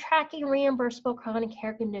 I'm tracking reimbursable chronic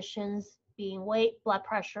care conditions being weight, blood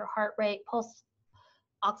pressure, heart rate, pulse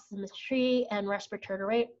oximetry, and respiratory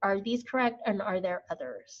rate. Are these correct, and are there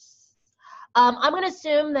others? I'm going to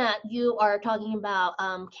assume that you are talking about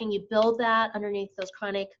can you build that underneath those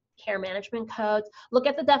chronic care management codes. Look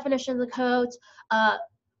at the definition of the codes.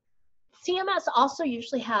 CMS also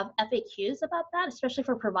usually have FAQs about that, especially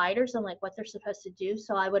for providers and like what they're supposed to do.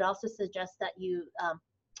 So I would also suggest that you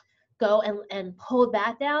go and pull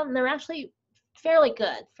that down. And they're actually fairly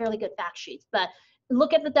good fact sheets. But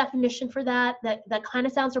look at the definition for that. That kind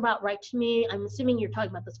of sounds about right to me. I'm assuming you're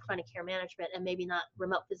talking about this chronic care management and maybe not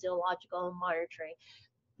remote physiological monitoring.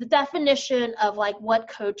 The definition of like what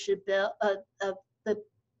code should bill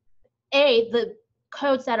the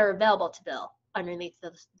codes that are available to bill underneath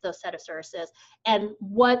those set of services, and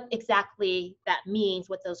what exactly that means,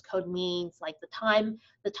 what those code means, like the time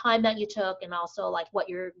that you took, and also like what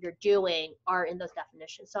you're doing are in those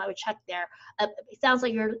definitions. So I would check there. It sounds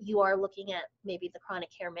like you are looking at maybe the chronic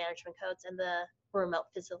care management codes and the remote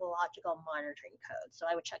physiological monitoring codes. So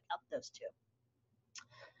I would check out those two.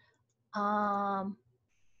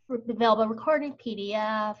 Available recording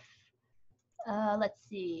PDF. Let's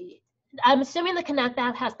see. I'm assuming the Connect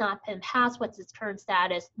app has not been passed. What's its current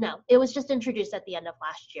status? No, it was just introduced at the end of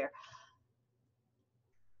last year.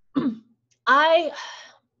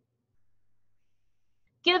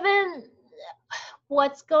 Given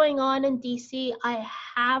what's going on in DC, I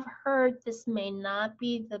have heard this may not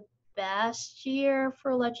be the best year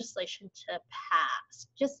for legislation to pass,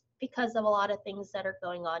 just because of a lot of things that are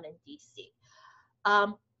going on in DC.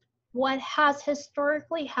 What has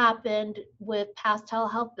historically happened with past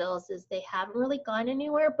telehealth bills is they haven't really gone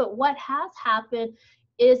anywhere, but what has happened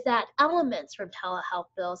is that elements from telehealth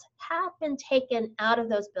bills have been taken out of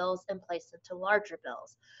those bills and placed into larger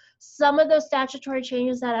bills. Some of those statutory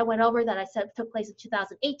changes that I went over that I said took place in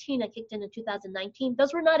 2018 and kicked in 2019,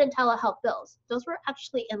 those were not in telehealth bills. Those were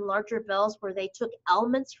actually in larger bills where they took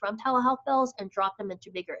elements from telehealth bills and dropped them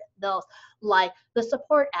into bigger bills, like the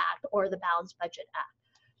Support Act or the Balanced Budget Act.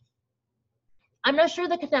 I'm not sure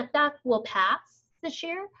the Connect Act will pass this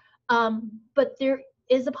year. But there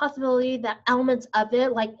is a possibility that elements of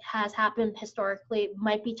it, like has happened historically,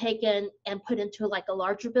 might be taken and put into like a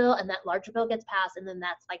larger bill, and that larger bill gets passed, and then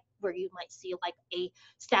that's like where you might see like a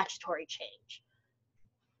statutory change.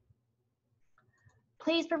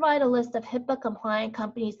 Please provide a list of HIPAA compliant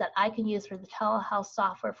companies that I can use for the telehealth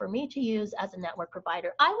software for me to use as a network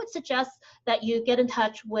provider. I would suggest that you get in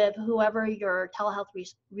touch with whoever your telehealth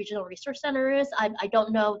regional resource center is. I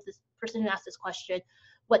don't know this person who asked this question,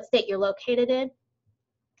 what state you're located in.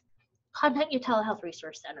 Contact your telehealth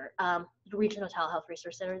resource center, the regional telehealth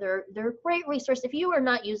resource center. They're a great resource. If you are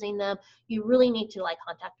not using them, you really need to like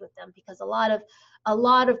contact with them, because a lot of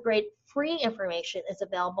great free information is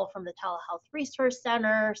available from the telehealth resource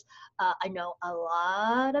centers. I know a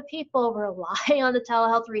lot of people rely on the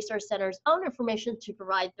telehealth resource center's own information to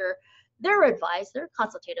provide their advice, their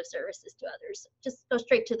consultative services to others. Just go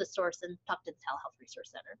straight to the source and talk to the telehealth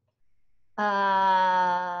resource center.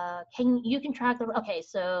 You can track the, okay,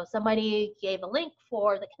 so somebody gave a link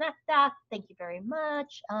for the Connect Act. Thank you very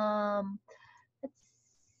much. Let's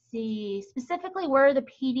see, specifically where are the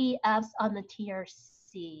PDFs on the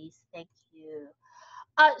TRCs? Thank you.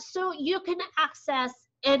 So you can access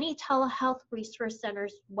any telehealth resource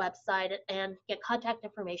center's website and get contact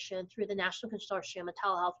information through the National Consortium of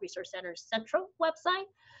Telehealth Resource Centers Central website.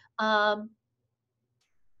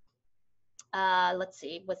 Let's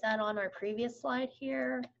see, was that on our previous slide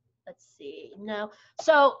here? Let's see, no.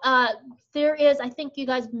 So there is, I think you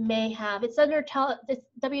guys may have, it's under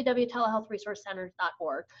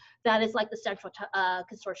www.telehealthresourcecenters.org. That is like the central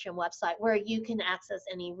consortium website where you can access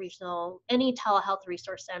any telehealth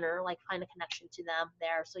resource center, like find a connection to them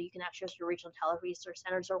there. So you can access your regional telehealth resource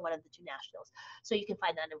centers or one of the two nationals. So you can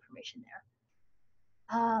find that information there.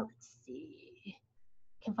 Let's see, you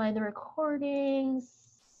can find the recordings.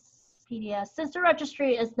 PDS. Since the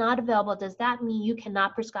registry is not available, does that mean you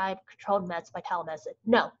cannot prescribe controlled meds by telemedicine?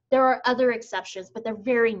 No, there are other exceptions, but they're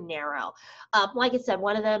very narrow. Like I said,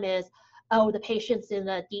 one of them is, oh, the patient's in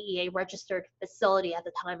a DEA registered facility at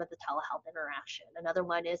the time of the telehealth interaction. Another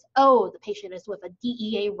one is, oh, the patient is with a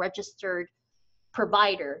DEA registered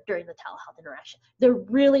provider during the telehealth interaction. They're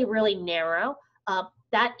really, really narrow.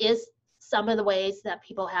 That is some of the ways that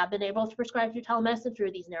people have been able to prescribe through telemedicine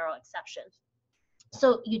through these narrow exceptions.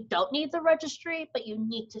 So you don't need the registry, but you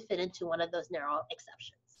need to fit into one of those narrow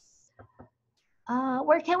exceptions.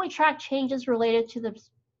 Where can we track changes related to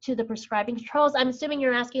the prescribing controls? I'm assuming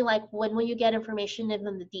you're asking like, when will you get information if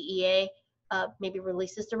the DEA maybe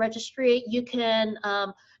releases the registry? You can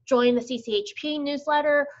join the CCHP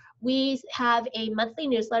newsletter. We have a monthly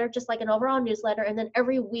newsletter, just like an overall newsletter, and then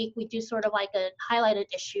every week we do sort of like a highlighted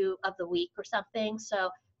issue of the week or something. So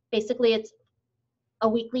basically it's a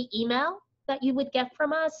weekly email that you would get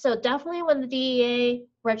from us. So definitely when the DEA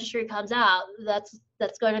registry comes out, that's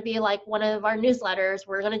going to be like one of our newsletters.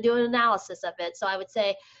 We're going to do an analysis of it. So I would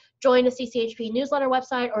say join the CCHP newsletter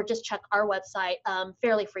website or just check our website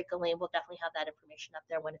fairly frequently, and we'll definitely have that information up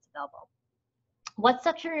there when it's available. What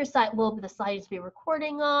section of your site will the slides be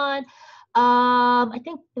recording on? I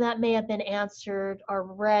think that may have been answered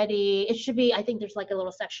already. It should be, I think there's like a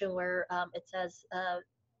little section where it says,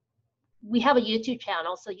 we have a YouTube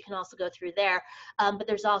channel, so you can also go through there. But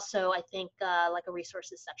there's also, I think, like a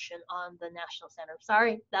resources section on the National Center.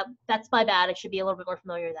 Sorry, that's my bad. I should be a little bit more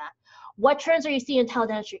familiar with that. What trends are you seeing in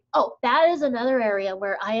teledentistry? Oh, that is another area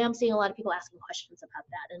where I am seeing a lot of people asking questions about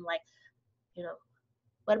that. And like, you know,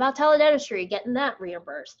 what about teledentistry, getting that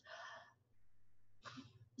reimbursed?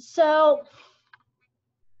 So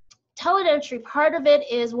teledentistry, part of it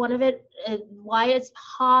is why it's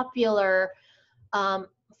popular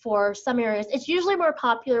for some areas. It's usually more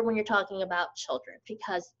popular when you're talking about children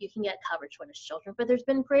because you can get coverage when it's children, but there's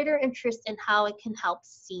been greater interest in how it can help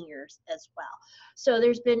seniors as well. So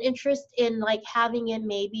there's been interest in like having it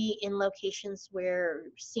maybe in locations where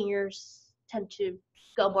seniors tend to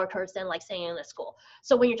go more towards than like saying in a school.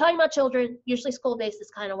 So when you're talking about children, usually school-based is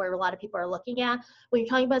kind of where a lot of people are looking at. When you're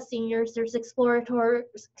talking about seniors, there's exploring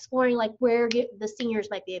like where the seniors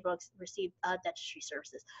might be able to receive dentistry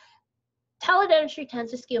services. Teledentistry tends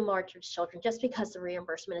to skew more towards children just because the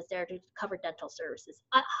reimbursement is there to cover dental services.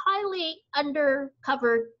 A highly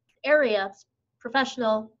undercovered area,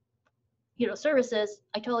 professional, services,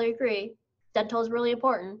 I totally agree. Dental is really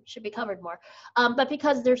important, should be covered more. But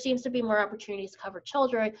because there seems to be more opportunities to cover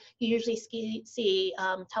children, you usually see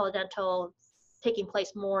teledental taking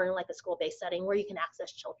place more in like a school-based setting where you can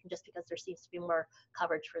access children just because there seems to be more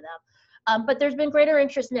coverage for them. But there's been greater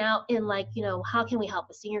interest now in like, how can we help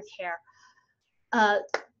with senior care?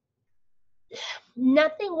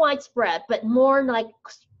 Nothing widespread, but more like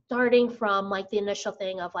starting from like the initial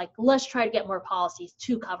thing of like, let's try to get more policies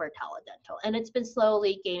to cover teledental. And it's been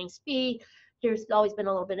slowly gaining speed. There's always been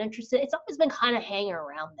a little bit interested. It's always been kind of hanging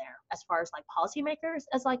around there as far as like policymakers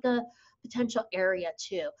as like a potential area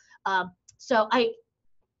too. So I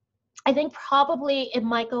think probably it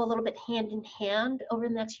might go a little bit hand in hand over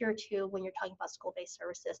the next year or two when you're talking about school-based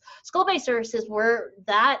services. School-based services, where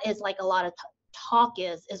that is like a lot of talk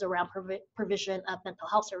is around provision of mental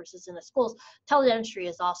health services in the schools. Teledentistry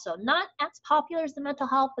is also not as popular as the mental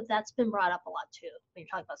health, but that's been brought up a lot too when you're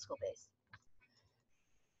talking about school-based.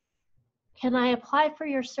 Can I apply for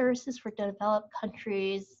your services for developed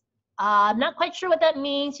countries? I'm not quite sure what that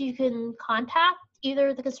means. You can contact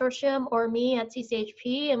either the consortium or me at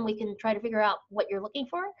CCHP, and we can try to figure out what you're looking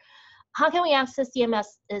for. How can we access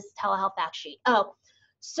CMS's telehealth fact sheet? Oh,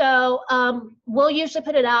 so we'll usually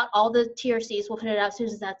put it out, all the TRCs will put it out as soon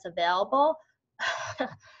as that's available.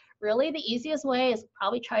 Really, the easiest way is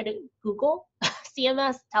probably try to Google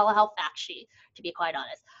CMS telehealth fact sheet, to be quite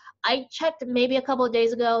honest. I checked maybe a couple of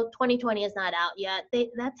days ago. 2020 is not out yet.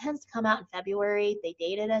 That tends to come out in February. They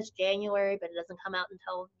date it as January, but it doesn't come out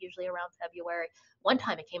until usually around February. One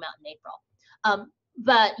time it came out in April.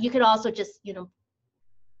 But you could also just,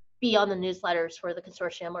 be on the newsletters for the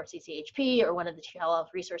consortium or CCHP or one of the telehealth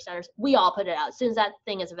resource centers. We all put it out. As soon as that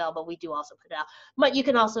thing is available, we do also put it out. But you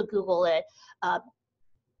can also Google it,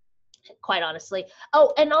 quite honestly.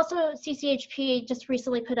 Oh, and also CCHP just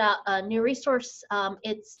recently put out a new resource.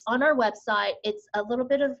 It's on our website. It's a little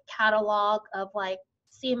bit of catalog of like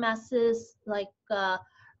CMS's like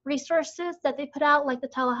resources that they put out, like the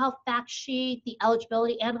telehealth fact sheet, the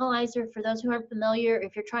eligibility analyzer. For those who aren't familiar,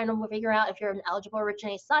 if you're trying to figure out if you're an eligible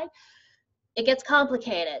originating site, it gets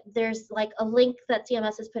complicated. There's like a link that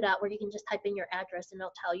CMS has put out where you can just type in your address and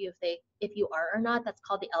it'll tell you if you are or not. That's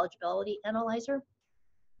called the eligibility analyzer.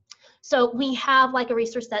 So we have like a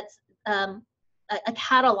resource that's a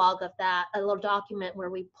catalog of that, a little document where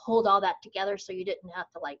we pulled all that together so you didn't have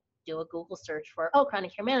to like do a Google search for,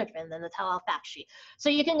 chronic care management, and then the telehealth fact sheet. So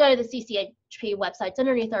you can go to the CCHP websites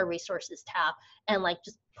underneath our resources tab and like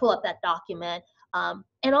just pull up that document.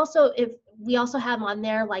 And also, if we also have on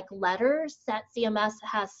there like letters that CMS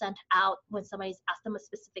has sent out when somebody's asked them a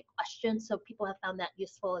specific question. So people have found that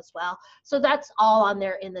useful as well. So that's all on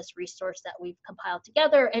there in this resource that we've compiled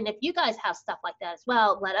together. And if you guys have stuff like that as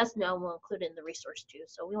well, let us know. We'll include it in the resource too.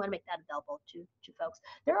 So we want to make that available to folks.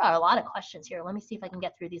 There are a lot of questions here. Let me see if I can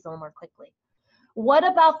get through these a little more quickly. What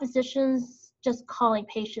about physicians just calling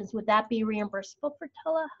patients? Would that be reimbursable for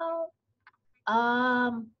telehealth?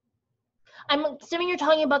 I'm assuming you're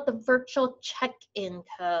talking about the virtual check-in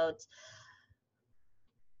codes.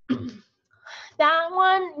 That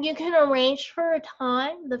one, you can arrange for a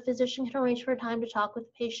time. The physician can arrange for a time to talk with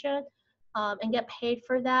the patient and get paid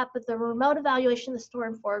for that. But the remote evaluation, the store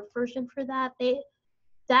and forward version for that,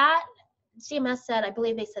 CMS said, I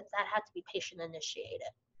believe they said that had to be patient initiated.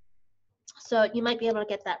 So you might be able to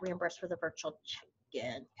get that reimbursed for the virtual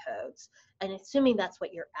check-in codes. And assuming that's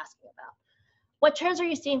what you're asking about. What trends are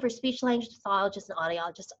you seeing for speech language pathologists and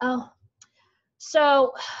audiologists?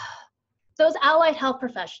 So those allied health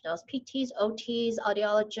professionals, PTs, OTs,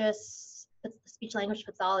 audiologists, speech language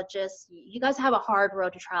pathologists, you guys have a hard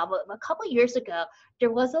road to travel. A couple of years ago, there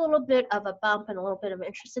was a little bit of a bump and a little bit of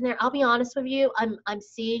interest in there. I'll be honest with you, I'm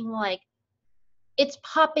seeing like it's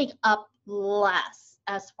popping up less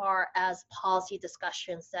as far as policy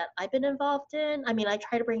discussions that I've been involved in. I mean, I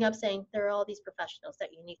try to bring up saying there are all these professionals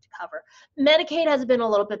that you need to cover. Medicaid has been a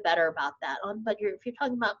little bit better about that, but if you're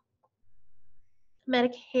talking about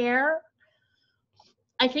Medicare,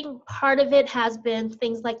 I think part of it has been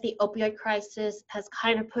things like the opioid crisis has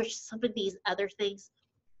kind of pushed some of these other things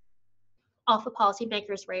off of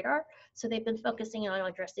policymakers' radar. So they've been focusing on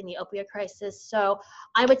addressing the opioid crisis. So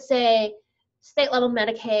I would say state level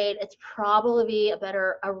Medicaid, it's probably a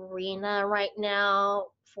better arena right now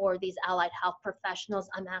for these allied health professionals.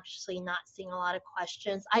 I'm actually not seeing a lot of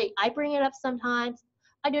questions. I bring it up sometimes.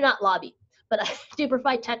 I do not lobby, but I do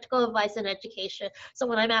provide technical advice and education. So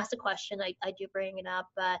when I'm asked a question, I do bring it up,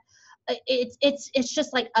 but it's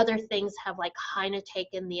just like other things have like kind of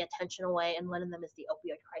taken the attention away, and one of them is the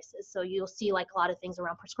opioid crisis. So you'll see like a lot of things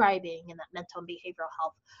around prescribing and that mental and behavioral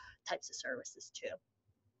health types of services too.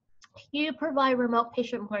 You provide remote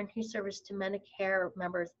patient monitoring service to Medicare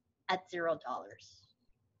members at $0.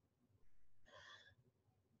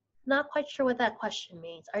 Not quite sure what that question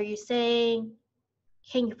means. Are you saying,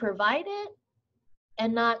 can you provide it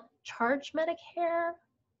and not charge Medicare?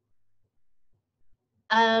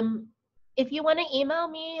 If you want to email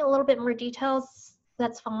me a little bit more details,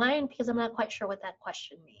 that's fine, because I'm not quite sure what that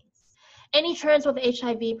question means. Any trends with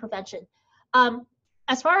HIV prevention?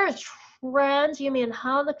 As far as trends, you mean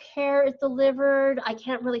how the care is delivered? I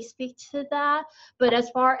can't really speak to that. But as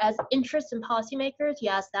far as interest in policymakers,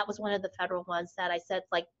 yes, that was one of the federal ones that I said,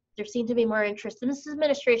 like, there seemed to be more interest. And this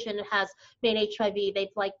administration has made HIV, they've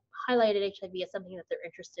like highlighted HIV as something that they're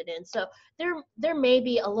interested in. So there may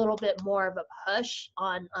be a little bit more of a push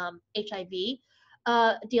on HIV,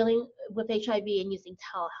 dealing with HIV and using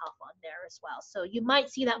telehealth on there as well. So you might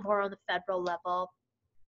see that more on the federal level.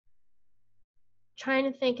 Trying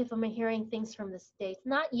to think if I'm hearing things from the states.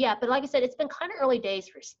 Not yet, but like I said, it's been kind of early days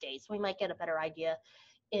for states. We might get a better idea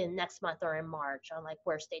in next month or in March on like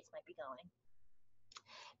where states might be going.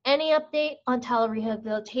 Any update on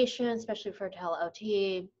telerehabilitation, especially for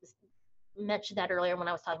tele-OT? Mentioned that earlier when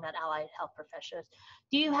I was talking about allied health professionals.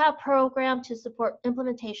 Do you have program to support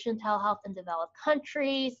implementation telehealth in developed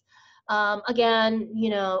countries? Again, you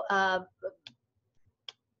know,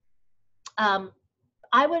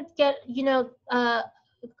 I would get, you know,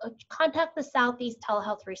 contact the Southeast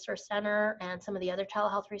Telehealth Resource Center and some of the other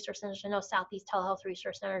telehealth resource centers. I know Southeast Telehealth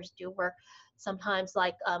Resource Centers do work sometimes,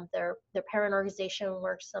 like their parent organization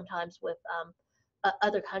works sometimes with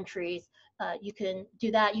other countries. You can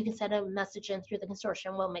do that. You can send a message in through the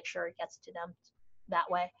consortium. We'll make sure it gets to them that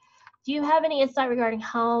way. Do you have any insight regarding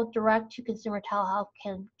how direct-to-consumer telehealth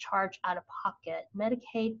can charge out of pocket?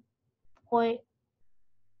 Medicaid points,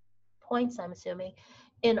 I'm assuming,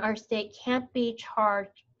 in our state can't be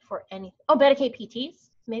charged for any. Oh, Medicaid PTs,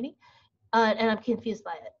 maybe? And I'm confused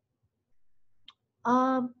by it.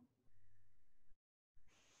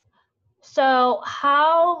 So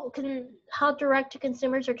how direct to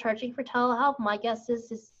consumers are charging for telehealth? My guess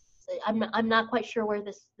is I'm not quite sure where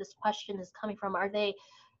this question is coming from. Are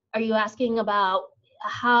you asking about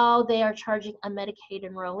how they are charging a Medicaid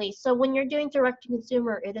enrollee? So when you're doing direct to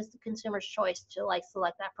consumer, it is the consumer's choice to like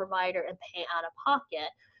select that provider and pay out of pocket.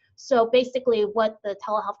 So basically what the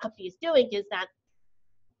telehealth company is doing is that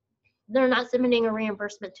they're not submitting a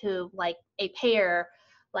reimbursement to like a payer,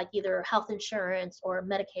 like either health insurance or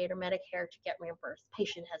Medicaid or Medicare to get reimbursed. The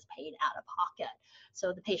patient has paid out of pocket.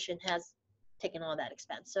 So the patient has taken all that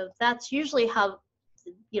expense. So that's usually how,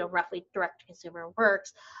 you know, roughly direct to consumer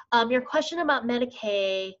works. Your question about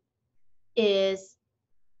Medicaid is,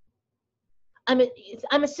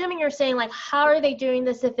 I'm assuming you're saying like, how are they doing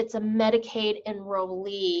this if it's a Medicaid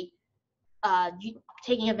enrollee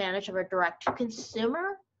taking advantage of a direct to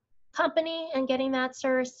consumer company and getting that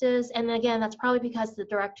services? And again, that's probably because the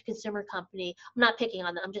direct to consumer company, I'm not picking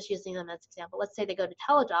on them, I'm just using them as an example. Let's say they go to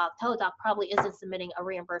Teladoc probably isn't submitting a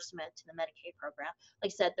reimbursement to the Medicaid program.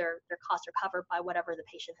 Like I said, their costs are covered by whatever the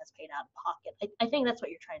patient has paid out of pocket. I think that's what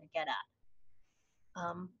you're trying to get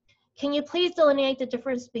at. Can you please delineate the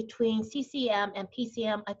difference between CCM and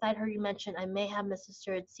PCM? I thought I heard you mention, I may have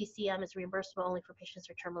misunderstood, CCM is reimbursable only for patients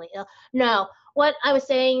who are terminally ill. No, what I was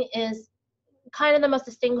saying is kind of the most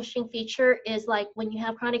distinguishing feature is like when you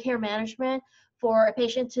have chronic care management, for a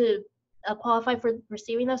patient to qualify for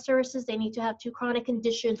receiving those services, they need to have 2 chronic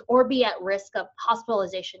conditions or be at risk of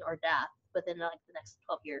hospitalization or death within like the next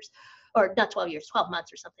 12 years, or not 12 years, 12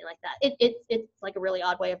 months or something like that. It's like a really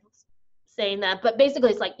odd way of saying that, but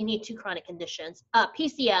basically it's like you need 2 chronic conditions.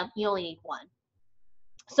 PCM, you only need 1.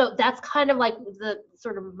 So that's kind of like the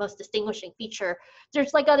sort of most distinguishing feature.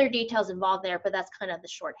 There's like other details involved there, but that's kind of the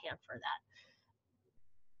shorthand for that.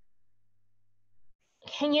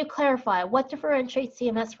 Can you clarify what differentiates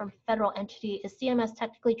CMS from federal entity? Is CMS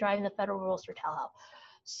technically driving the federal rules for telehealth?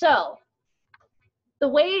 So the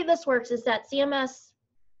way this works is that CMS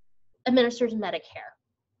administers Medicare.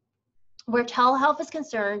 Where telehealth is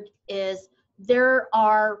concerned is there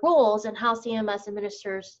are rules in how CMS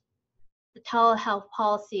administers the telehealth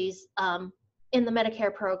policies in the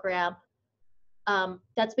Medicare program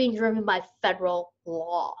that's being driven by federal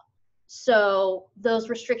law. So those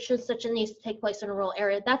restrictions, such as needs to take place in a rural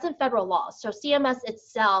area, that's in federal law. So CMS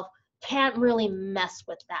itself can't really mess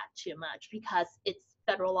with that too much because it's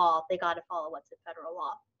federal law. They got to follow what's in federal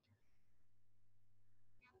law.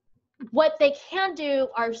 What they can do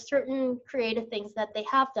are certain creative things that they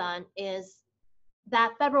have done is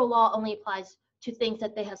that federal law only applies to things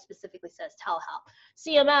that they have specifically said as telehealth.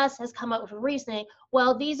 CMS has come up with a reasoning,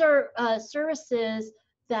 well, these are services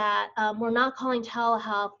that we're not calling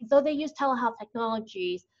telehealth, though they use telehealth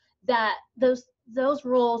technologies, that those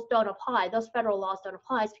rules don't apply, those federal laws don't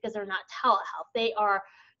apply because they're not telehealth. They are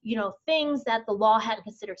you know, things that the law hadn't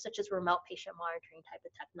considered, such as remote patient monitoring type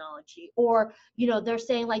of technology. Or, you know, they're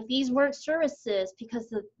saying like these weren't services because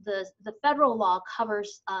the federal law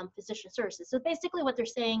covers physician services. So basically what they're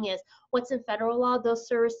saying is what's in federal law, those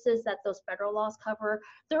services that those federal laws cover,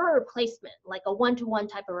 they're a replacement, like a one-to-one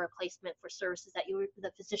type of replacement for services that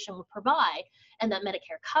the physician would provide and that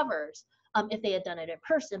Medicare covers if they had done it in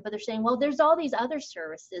person. But they're saying, well, there's all these other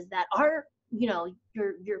services that are, you know,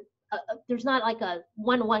 there's not like a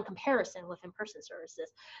one-to-one comparison with in-person services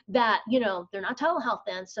that, you know, they're not telehealth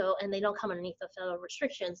then, so, and they don't come underneath the federal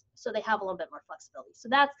restrictions, so they have a little bit more flexibility. So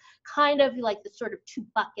that's kind of like the sort of two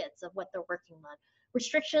buckets of what they're working on.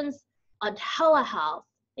 Restrictions on telehealth,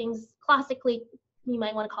 things classically, you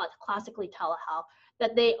might want to call it classically telehealth,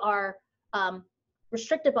 that they are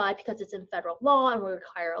restricted by because it's in federal law and will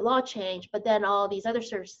require a law change. But then all these other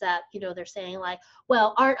services that, you know, they're saying like,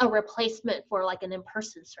 well, aren't a replacement for like an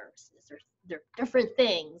in-person services. They're different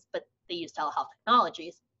things, but they use telehealth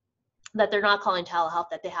technologies that they're not calling telehealth,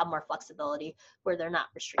 that they have more flexibility where they're not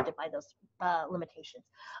restricted by those limitations.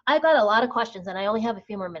 I've got a lot of questions and I only have a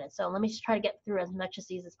few more minutes, so let me just try to get through as much of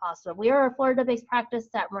these as possible. We are a Florida-based practice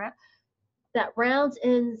that rounds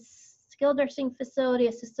in skilled nursing facility,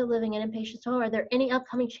 assisted living, and inpatient home. Are there any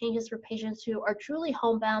upcoming changes for patients who are truly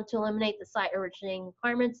homebound to eliminate the site originating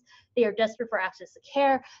requirements? They are desperate for access to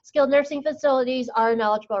care. Skilled nursing facilities are an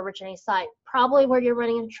eligible originating site. Probably where you're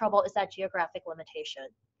running into trouble is that geographic limitation.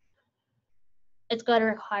 It's going to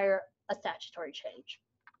require a statutory change.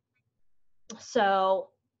 So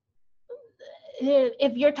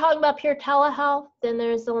if you're talking about pure telehealth, then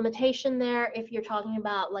there's a limitation there. If you're talking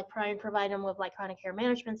about like providing them with like chronic care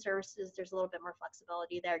management services, there's a little bit more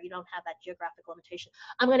flexibility there. You don't have that geographic limitation.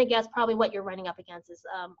 I'm going to guess probably what you're running up against is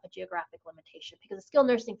a geographic limitation, because a skilled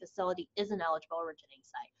nursing facility is an eligible originating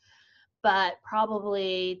site. But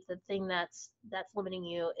probably the thing that's limiting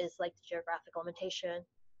you is like the geographic limitation,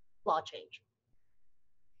 law change.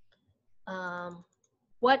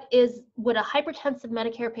 Would a hypertensive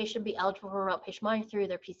Medicare patient be eligible for remote patient monitoring through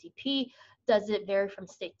their PCP? Does it vary from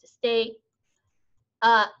state to state?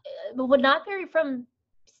 It would not vary from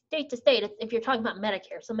state to state if you're talking about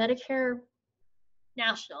Medicare. So Medicare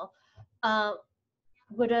national,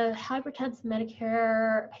 would a hypertensive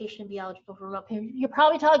Medicare patient be eligible for remote patient? You're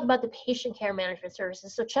probably talking about the patient care management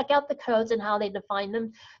services. So check out the codes and how they define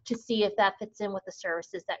them to see if that fits in with the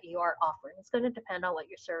services that you are offering. It's going to depend on what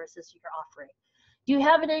your services you're offering. Do you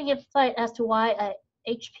have any insight as to why a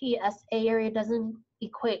HPSA area doesn't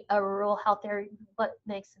equate a rural health area? What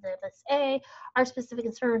makes it MSA? Our specific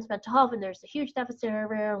concern is mental health, and there's a huge deficit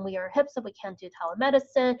area, and we are HIPAA, so we can't do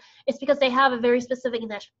telemedicine. It's because they have a very specific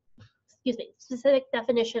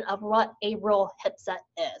definition of what a rural HIPAA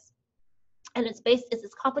is. And it's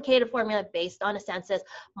this complicated formula based on a census.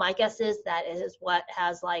 My guess is that it is what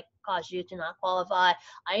has like caused you to not qualify.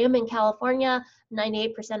 I am in California.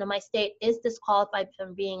 98% of my state is disqualified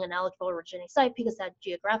from being an eligible originating site because that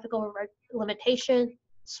geographical limitation.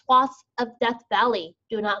 Swaths of Death Valley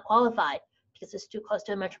do not qualify because it's too close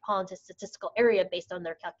to a metropolitan statistical area based on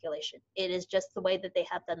their calculation. It is just the way that they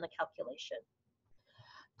have done the calculation.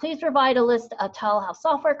 Please provide a list of telehealth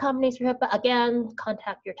software companies for HIPAA. Again,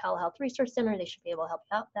 contact your telehealth resource center. They should be able to help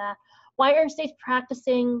you out with that. Why aren't states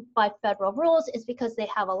practicing by federal rules? Is because they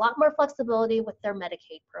have a lot more flexibility with their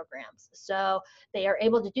Medicaid programs. So they are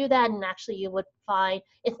able to do that, and actually you would find,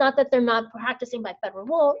 it's not that they're not practicing by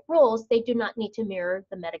federal rules, they do not need to mirror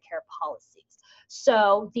the Medicare policies.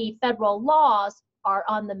 So the federal laws are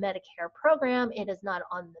on the Medicare program. It is not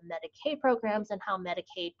on the Medicaid programs, and how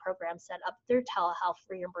Medicaid programs set up their telehealth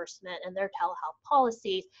reimbursement and their telehealth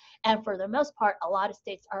policies. And for the most part, a lot of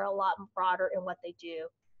states are a lot broader in what they do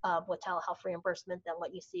with telehealth reimbursement than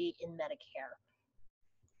what you see in Medicare.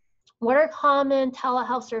 What are common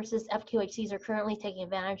telehealth services FQHCs are currently taking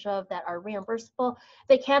advantage of that are reimbursable?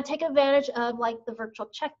 They can take advantage of like the virtual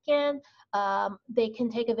check-in. They can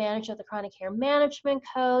take advantage of the chronic care management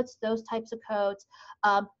codes, those types of codes.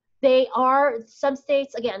 They are, some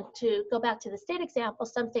states, again, to go back to the state example,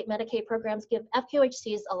 some state Medicaid programs give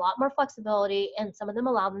FQHCs a lot more flexibility, and some of them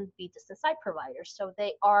allow them to be distance site providers. So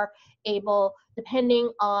they are able,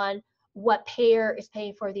 depending on what payer is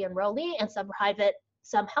paying for the enrollee, and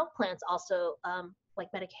some health plans also, like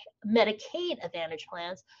Medicaid Advantage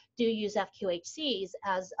plans, do use FQHCs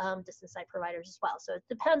as distance site providers as well. So it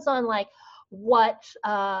depends on like what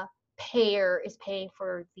payer is paying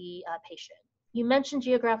for the patient. You mentioned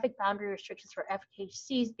geographic boundary restrictions for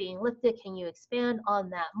FQHCs being lifted. Can you expand on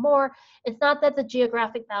that more? It's not that the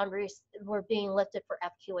geographic boundaries were being lifted for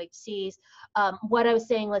FQHCs. What I was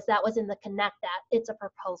saying was that was in the Connect Act. It's a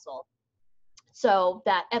proposal. So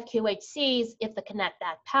that FQHCs, if the Connect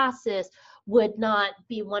Act passes, would not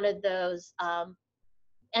be one of those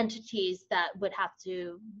entities that would have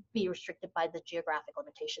to be restricted by the geographic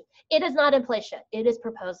limitation. It is not in place yet. It is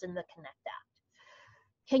proposed in the Connect Act.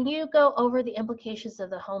 Can you go over the implications of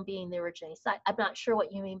the home being the originating site? I'm not sure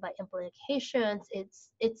what you mean by implications.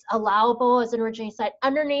 It's allowable as an originating site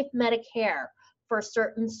underneath Medicare for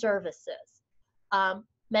certain services.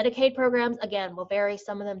 Medicaid programs, again, will vary.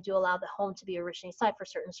 Some of them do allow the home to be originating site for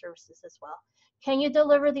certain services as well. Can you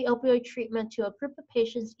deliver the opioid treatment to a group of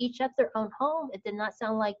patients, each at their own home? It did not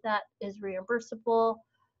sound like that is reimbursable.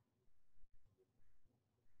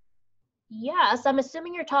 Yes, I'm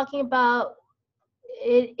assuming you're talking about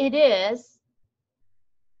it is.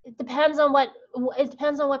 It depends on what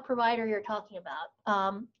provider you're talking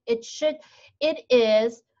about. It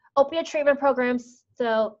is opioid treatment programs,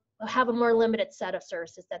 so have a more limited set of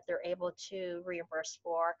services that they're able to reimburse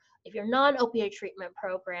for. If you're non-opioid treatment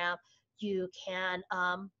program, you can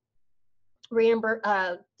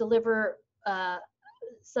deliver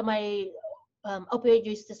opioid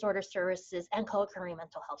use disorder services and co-occurring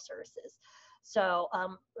mental health services. So I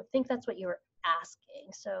think that's what you were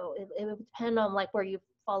asking. So it would depend on like where you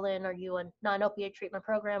fall in. Are you a non-opioid treatment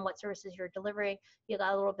program? What services you're delivering? You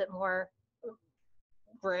got a little bit more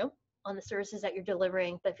room on the services that you're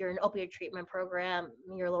delivering. But if you're an opioid treatment program,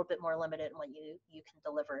 you're a little bit more limited in what you can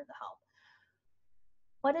deliver in the home.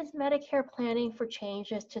 What is Medicare planning for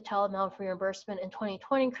changes to telehealth reimbursement in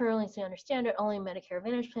 2020? Currently, as I understand it, only Medicare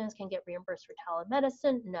Advantage plans can get reimbursed for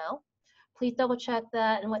telemedicine. No. Please double check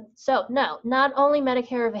that. So no, not only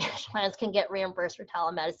Medicare Advantage plans can get reimbursed for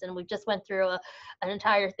telemedicine. We just went through an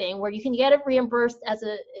entire thing where you can get it reimbursed as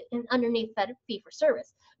underneath that fee for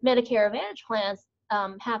service. Medicare Advantage plans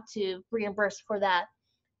have to reimburse for that.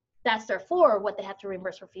 That's their floor. What they have to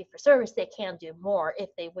reimburse for fee for service, they can do more if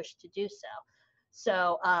they wish to do so.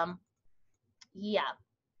 So, yeah.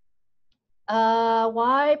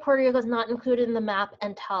 Why Puerto Rico is not included in the map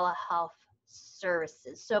and telehealth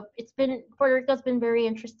services? So Puerto Rico's been very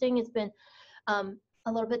interesting. It's been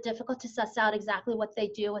a little bit difficult to suss out exactly what they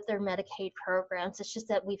do with their Medicaid programs. It's just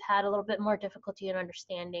that we've had a little bit more difficulty in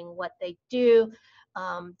understanding what they do.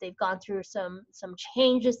 They've gone through some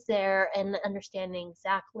changes there and understanding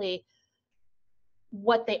exactly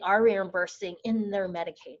what they are reimbursing in their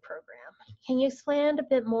Medicaid program. Can you expand a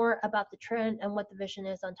bit more about the trend and what the vision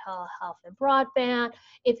is on telehealth and broadband?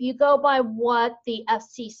 If you go by what the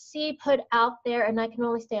FCC put out there, and I can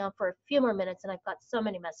only stay on for a few more minutes, and I've got so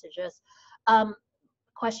many messages,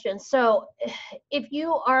 questions. So if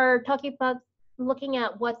you are talking about looking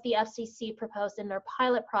at what the FCC proposed in their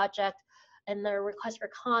pilot project and their request for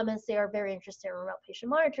comments, they are very interested in remote patient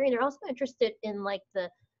monitoring. They're also interested in like the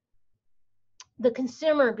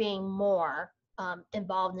consumer being more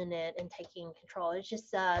involved in it and taking control. It's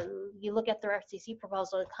just, you look at their FCC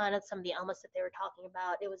proposal and kind of some of the elements that they were talking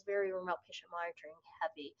about, it was very remote patient monitoring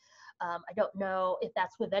heavy. I don't know if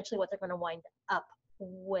that's eventually what they're going to wind up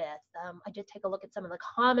with. I did take a look at some of the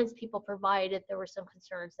comments people provided. There were some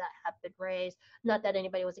concerns that have been raised. Not that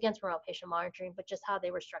anybody was against remote patient monitoring, but just how they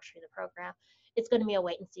were structuring the program. It's going to be a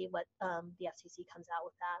wait and see what the FCC comes out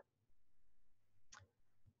with that.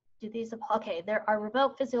 Do these apply? Okay, there are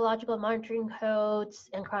remote physiological monitoring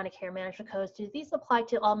codes and chronic care management codes. Do these apply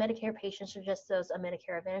to all Medicare patients or just those on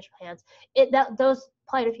Medicare Advantage plans? Those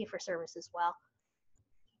apply to fee-for-service as well.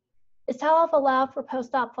 Is telehealth allowed for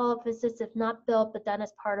post-op follow-up visits if not billed, but done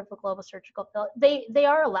as part of a global surgical bill? They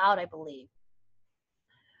are allowed, I believe.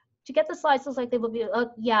 To get the slides, looks like they will be,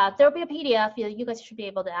 yeah, there'll be a PDF. You guys should be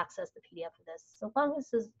able to access the PDF of this. So long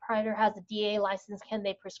as this provider has a DA license, can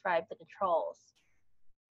they prescribe the controls?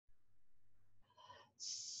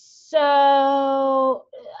 So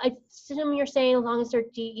I assume you're saying as long as they're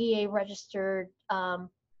DEA registered.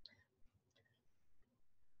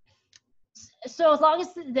 So as long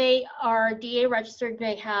as they are DEA registered,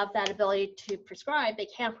 they have that ability to prescribe. They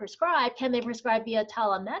can prescribe. Can they prescribe via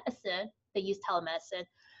telemedicine? They use telemedicine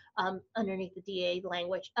underneath the DEA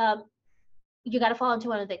language. You got to fall into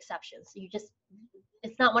one of the exceptions.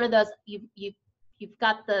 It's not one of those. You've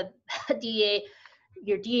got the DEA.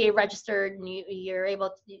 You're DEA registered and you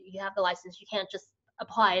have the license. You can't just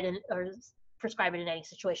apply it or prescribe it in any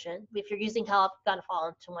situation. If you're using telehealth, you've got to fall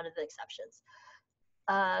into one of the exceptions.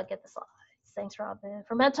 Get the slides. Thanks, Robin.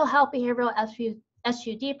 For mental health behavioral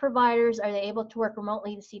SUD providers, are they able to work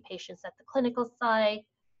remotely to see patients at the clinical site?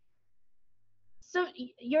 So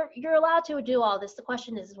you're allowed to do all this. The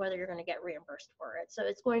question is whether you're going to get reimbursed for it. So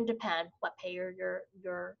it's going to depend what payer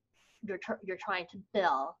you're trying to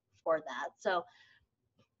bill for that. So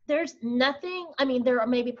there's nothing, I mean, there are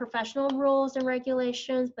maybe professional rules and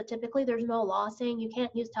regulations, but typically there's no law saying you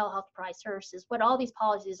can't use telehealth to provide services. What all these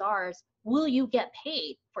policies are is, will you get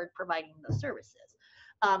paid for providing those services?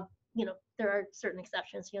 You know, there are certain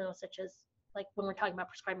exceptions, you know, such as like when we're talking about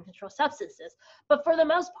prescribing controlled substances. But for the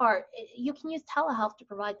most part, you can use telehealth to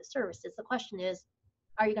provide the services. The question is,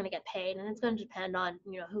 are you going to get paid? And it's going to depend on,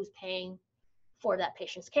 you know, who's paying for that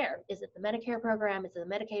patient's care. Is it the Medicare program? Is it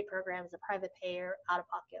the Medicaid program? Is it private payer, out of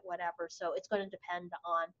pocket, whatever? So it's going to depend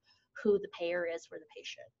on who the payer is for the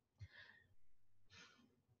patient.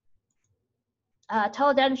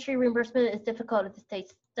 Teledentistry reimbursement is difficult if the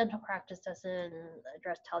state's dental practice doesn't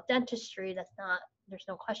address teledentistry. That's not, there's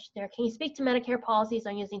no question there. Can you speak to Medicare policies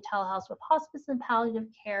on using telehealth with hospice and palliative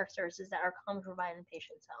care services that are commonly provided in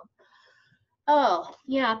patients' home? Oh,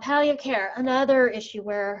 yeah, palliative care, another issue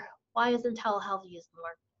where why isn't telehealth used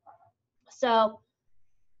more? So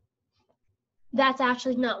that's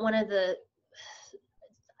actually not one of the,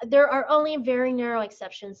 there are only very narrow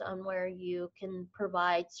exceptions on where you can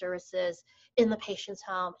provide services in the patient's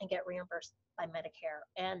home and get reimbursed by Medicare.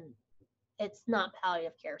 And it's not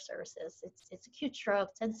palliative care services. It's acute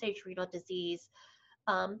stroke, 10-stage renal disease,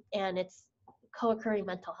 and it's co-occurring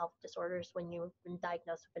mental health disorders when you've been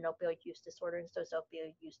diagnosed with an opioid use disorder, and those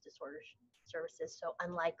opioid use disorder services. So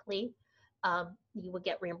unlikely you would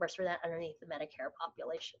get reimbursed for that underneath the Medicare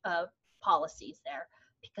population policies there,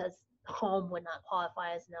 because home would not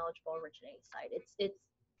qualify as an eligible originating site.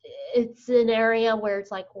 It's an area where it's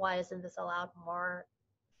like, why isn't this allowed more?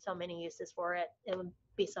 So many uses for it. It would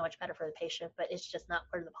be so much better for the patient, but it's just not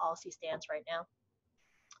where the policy stands right now.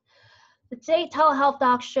 The state telehealth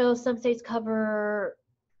docs show some states cover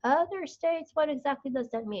other states. What exactly does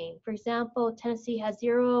that mean? For example, Tennessee has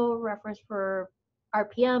 0 reference for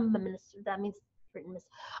RPM. That means written.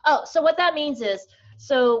 Oh, so what that means is,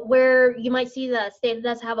 so where you might see that state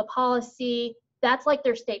does have a policy, that's like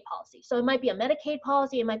their state policy. So it might be a Medicaid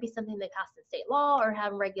policy, it might be something they passed in state law or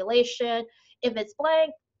have regulation. If it's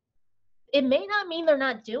blank, it may not mean they're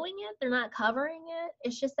not doing it, they're not covering it.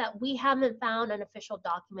 It's just that we haven't found an official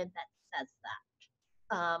document that says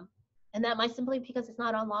that. And that might simply be because it's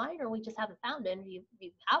not online, or we just haven't found it. If you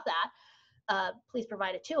have that, please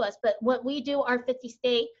provide it to us. But what we do, our 50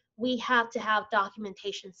 state, we have to have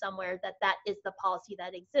documentation somewhere that that is the policy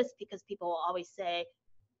that exists, because people will always say,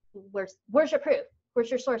 where's your proof? Where's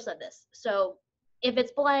your source of this? So if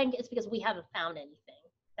it's blank, it's because we haven't found anything.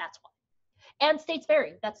 That's why. And states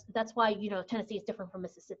vary. That's why, you know, Tennessee is different from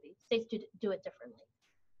Mississippi. States do it differently.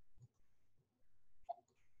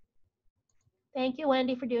 Thank you,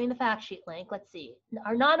 Wendy, for doing the fact sheet link. Let's see.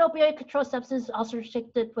 Are non-opioid controlled substances also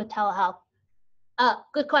restricted with telehealth?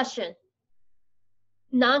 Good question.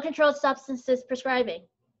 Non-controlled substances prescribing,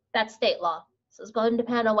 that's state law. So it's going to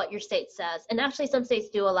depend on what your state says. And actually, some states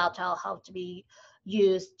do allow telehealth to be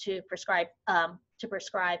used to prescribe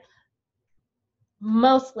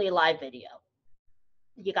mostly live video.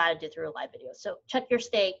 You got to do through a live video. So check your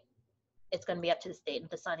state. It's going to be up to the state in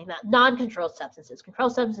deciding that. Non-controlled substances.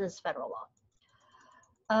 Controlled substances is federal law.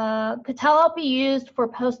 Could telehealth be used for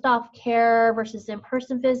post-op care versus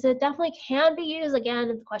in-person visit? Definitely can be used. Again,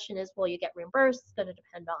 the question is, will you get reimbursed? It's going to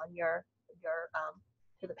depend on your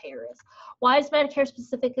who the payer is. Why is Medicare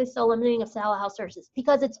specifically so limiting of telehealth services?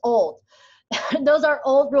 Because it's old. Those are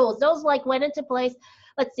old rules. Those like went into place.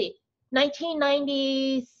 Let's see,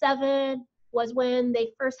 1997 was when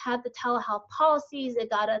they first had the telehealth policies. It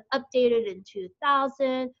got updated in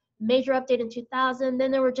 2000, major update in 2000.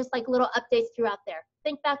 Then there were just like little updates throughout there.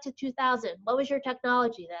 Think back to 2000. What was your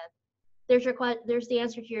technology then? There's the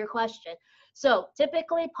answer to your question. So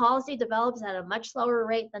typically policy develops at a much slower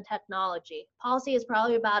rate than technology. Policy is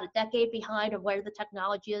probably about a decade behind of where the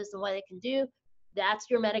technology is and what it can do. That's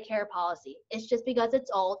your Medicare policy. It's just because it's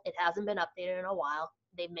old. It hasn't been updated in a while.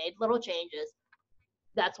 They've made little changes.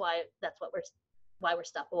 That's why we're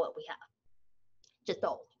stuck with what we have. Just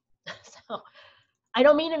old. So I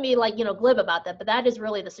don't mean to be like, glib about that, but that is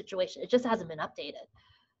really the situation. It just hasn't been updated.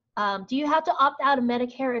 Do you have to opt out of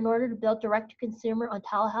Medicare in order to build direct-to-consumer on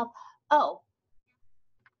telehealth? Oh,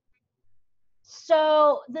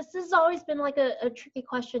 so this has always been like a tricky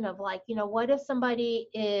question of like, what if somebody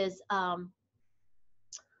is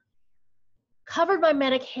covered by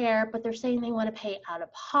Medicare, but they're saying they want to pay out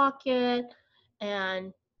of pocket?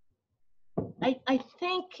 And I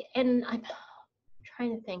think, and I'm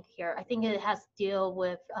trying to think here, I think it has to deal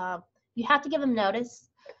with, you have to give them notice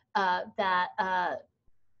that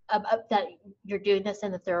you're doing this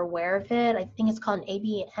and that they're aware of it. I think it's called an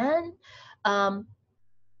ABN.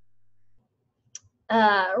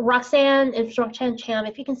 Roxanne, if Roxanne Cham,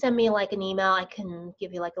 if you can send me like an email, I can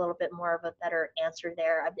give you like a little bit more of a better answer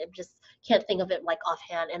there. I just can't think of it like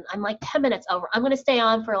offhand, and I'm like 10 minutes over. I'm going to stay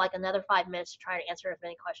on for like another 5 minutes to try to answer as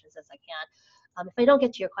many questions as I can. If I don't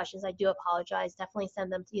get to your questions, I do apologize. Definitely send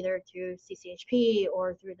them either through CCHP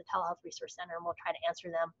or through the Telehealth Resource Center, and we'll try to answer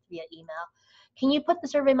them via email. Can you put the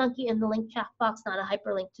SurveyMonkey in the link chat box, not a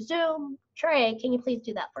hyperlink to Zoom? Trey, can you please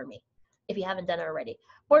do that for me if you haven't done it already?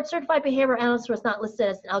 Board certified behavioral analyst was not listed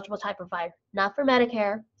as an eligible type provider, not for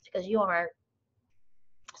Medicare, because you aren't.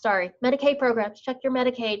 Sorry, Medicaid programs. Check your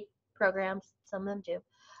Medicaid programs. Some of them do.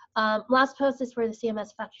 Last post is for the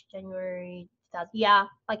CMS fact sheet January 2000. Yeah,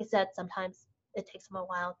 like I said, sometimes it takes them a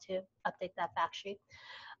while to update that fact sheet.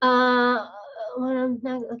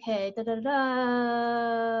 Okay.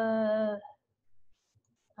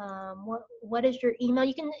 What is your email?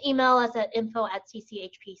 You can email us at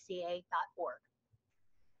info@cchpca.org.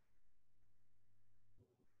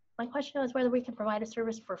 My question is whether we can provide a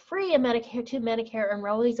service for free in Medicare to Medicare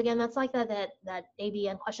enrollees. Again, that's like that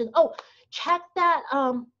ABN question. Oh, check that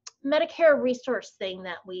Medicare resource thing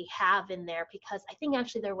that we have in there, because I think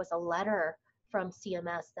actually there was a letter from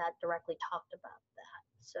CMS that directly talked about that.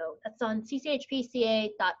 So that's on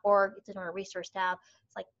cchpca.org. It's in our resource tab.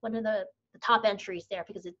 It's like one of the top entries there,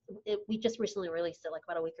 because we just recently released it like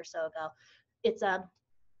about a week or so ago. It's a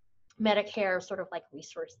Medicare sort of like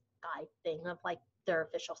resource guide thing of like their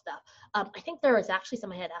official stuff. I think there was actually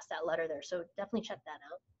somebody had asked that letter there, so definitely check that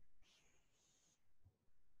out.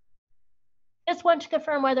 Just want to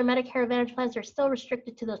confirm whether Medicare Advantage plans are still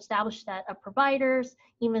restricted to the established set of providers,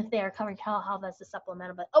 even if they are covering telehealth as a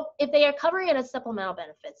supplemental. But if they are covering it as supplemental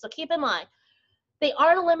benefits. So keep in mind, they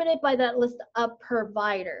are limited by that list of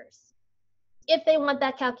providers if they want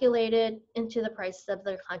that calculated into the price of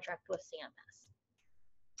their contract with CMS.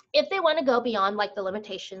 If they want to go beyond like the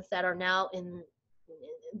limitations that are now in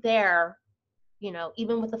there, you know,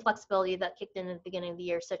 even with the flexibility that kicked in at the beginning of the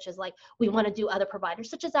year, such as like we want to do other providers,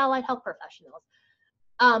 such as allied health professionals,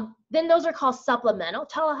 then those are called supplemental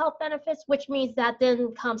telehealth benefits, which means that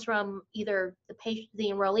then comes from either the patient, the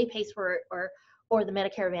enrollee pays for it, or the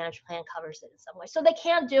Medicare Advantage plan covers it in some way. So they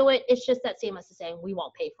can do it. It's just that CMS is saying we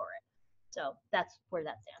won't pay for it. So that's where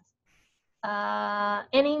that stands.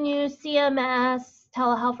 Any new CMS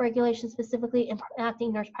telehealth regulations specifically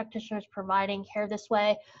impacting nurse practitioners providing care this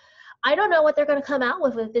way? I don't know what they're going to come out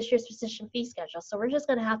with this year's physician fee schedule. So we're just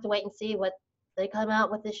going to have to wait and see what they come out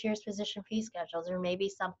with this year's physician fee schedules. There may be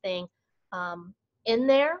something in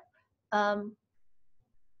there.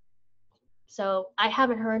 So I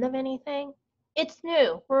haven't heard of anything. It's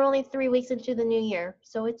new. We're only 3 weeks into the new year,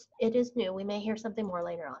 so it is new. We may hear something more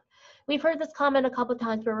later on. We've heard this comment a couple of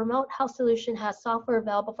times, but Remote Health Solution has software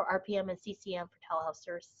available for RPM and CCM for telehealth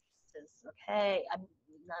services. Okay,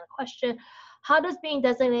 not a question. How does being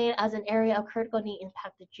designated as an area of critical need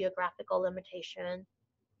impact the geographical limitation?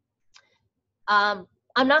 I'm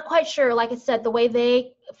not quite sure. Like I said, the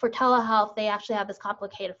way for telehealth, they actually have this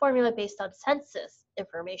complicated formula based on census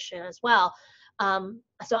information as well.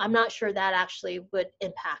 So I'm not sure that actually would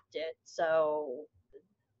impact it. So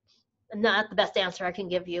not the best answer I can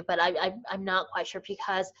give you, but I'm not quite sure,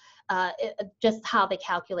 because just how they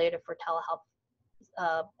calculate it for telehealth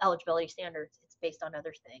eligibility standards, it's based on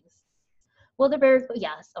other things. Will there be,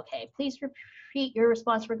 yes, okay. Please repeat your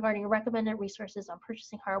response regarding recommended resources on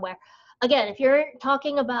purchasing hardware. Again, if you're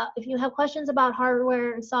talking about, if you have questions about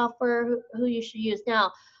hardware and software, who you should use.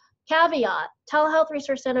 Now, caveat, telehealth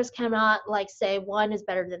resource centers cannot like say one is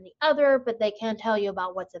better than the other, but they can tell you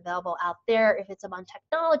about what's available out there. If it's about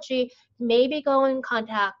technology, maybe go and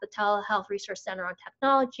contact the Telehealth Resource Center on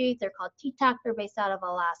technology. They're called TTAC, they're based out of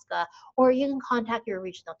Alaska, or you can contact your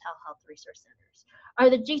regional telehealth resource centers. Are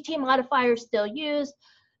the GT modifiers still used?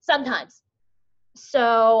 Sometimes.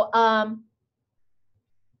 So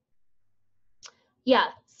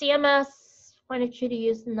yeah, CMS wanted you to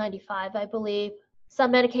use the 95, I believe.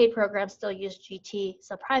 Some Medicaid programs still use GT.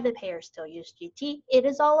 Some private payers still use GT. It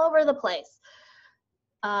is all over the place.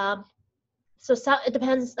 So it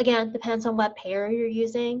depends, again, depends on what payer you're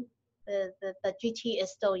using. The GT is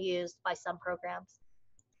still used by some programs.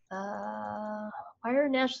 Why are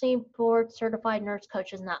nationally board certified nurse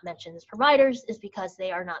coaches not mentioned as providers? Is because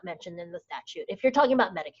they are not mentioned in the statute. If you're talking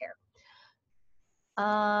about Medicare.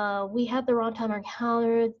 We have the wrong time on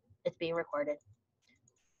calendar. It's being recorded.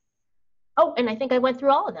 Oh, and I think I went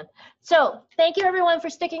through all of them. So thank you everyone for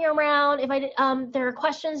sticking around. If there are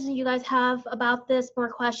questions you guys have about this, more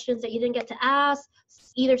questions that you didn't get to ask,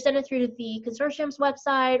 either send it through to the consortium's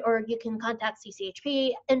website, or you can contact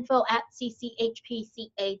CCHP,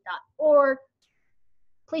 info@cchpca.org.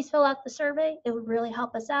 please fill out the survey. It would really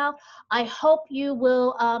help us out. I hope you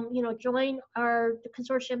will, join our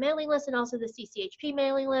consortium mailing list and also the CCHP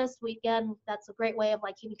mailing list. Again, that's a great way of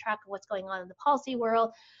like keeping track of what's going on in the policy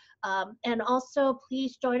world. And also,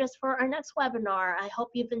 please join us for our next webinar. I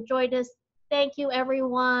hope you've enjoyed this. Thank you,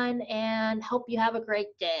 everyone, and hope you have a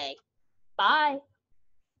great day. Bye.